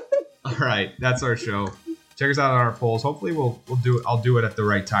right, that's our show. Check us out on our polls. Hopefully, we'll do it. I'll do it at the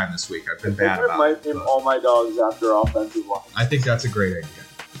right time this week. I've been bad I about might it. name but all my dogs after offensive line. I think that's a great idea.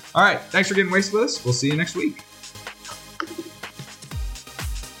 All right, thanks for getting wasted with us. We'll see you next week.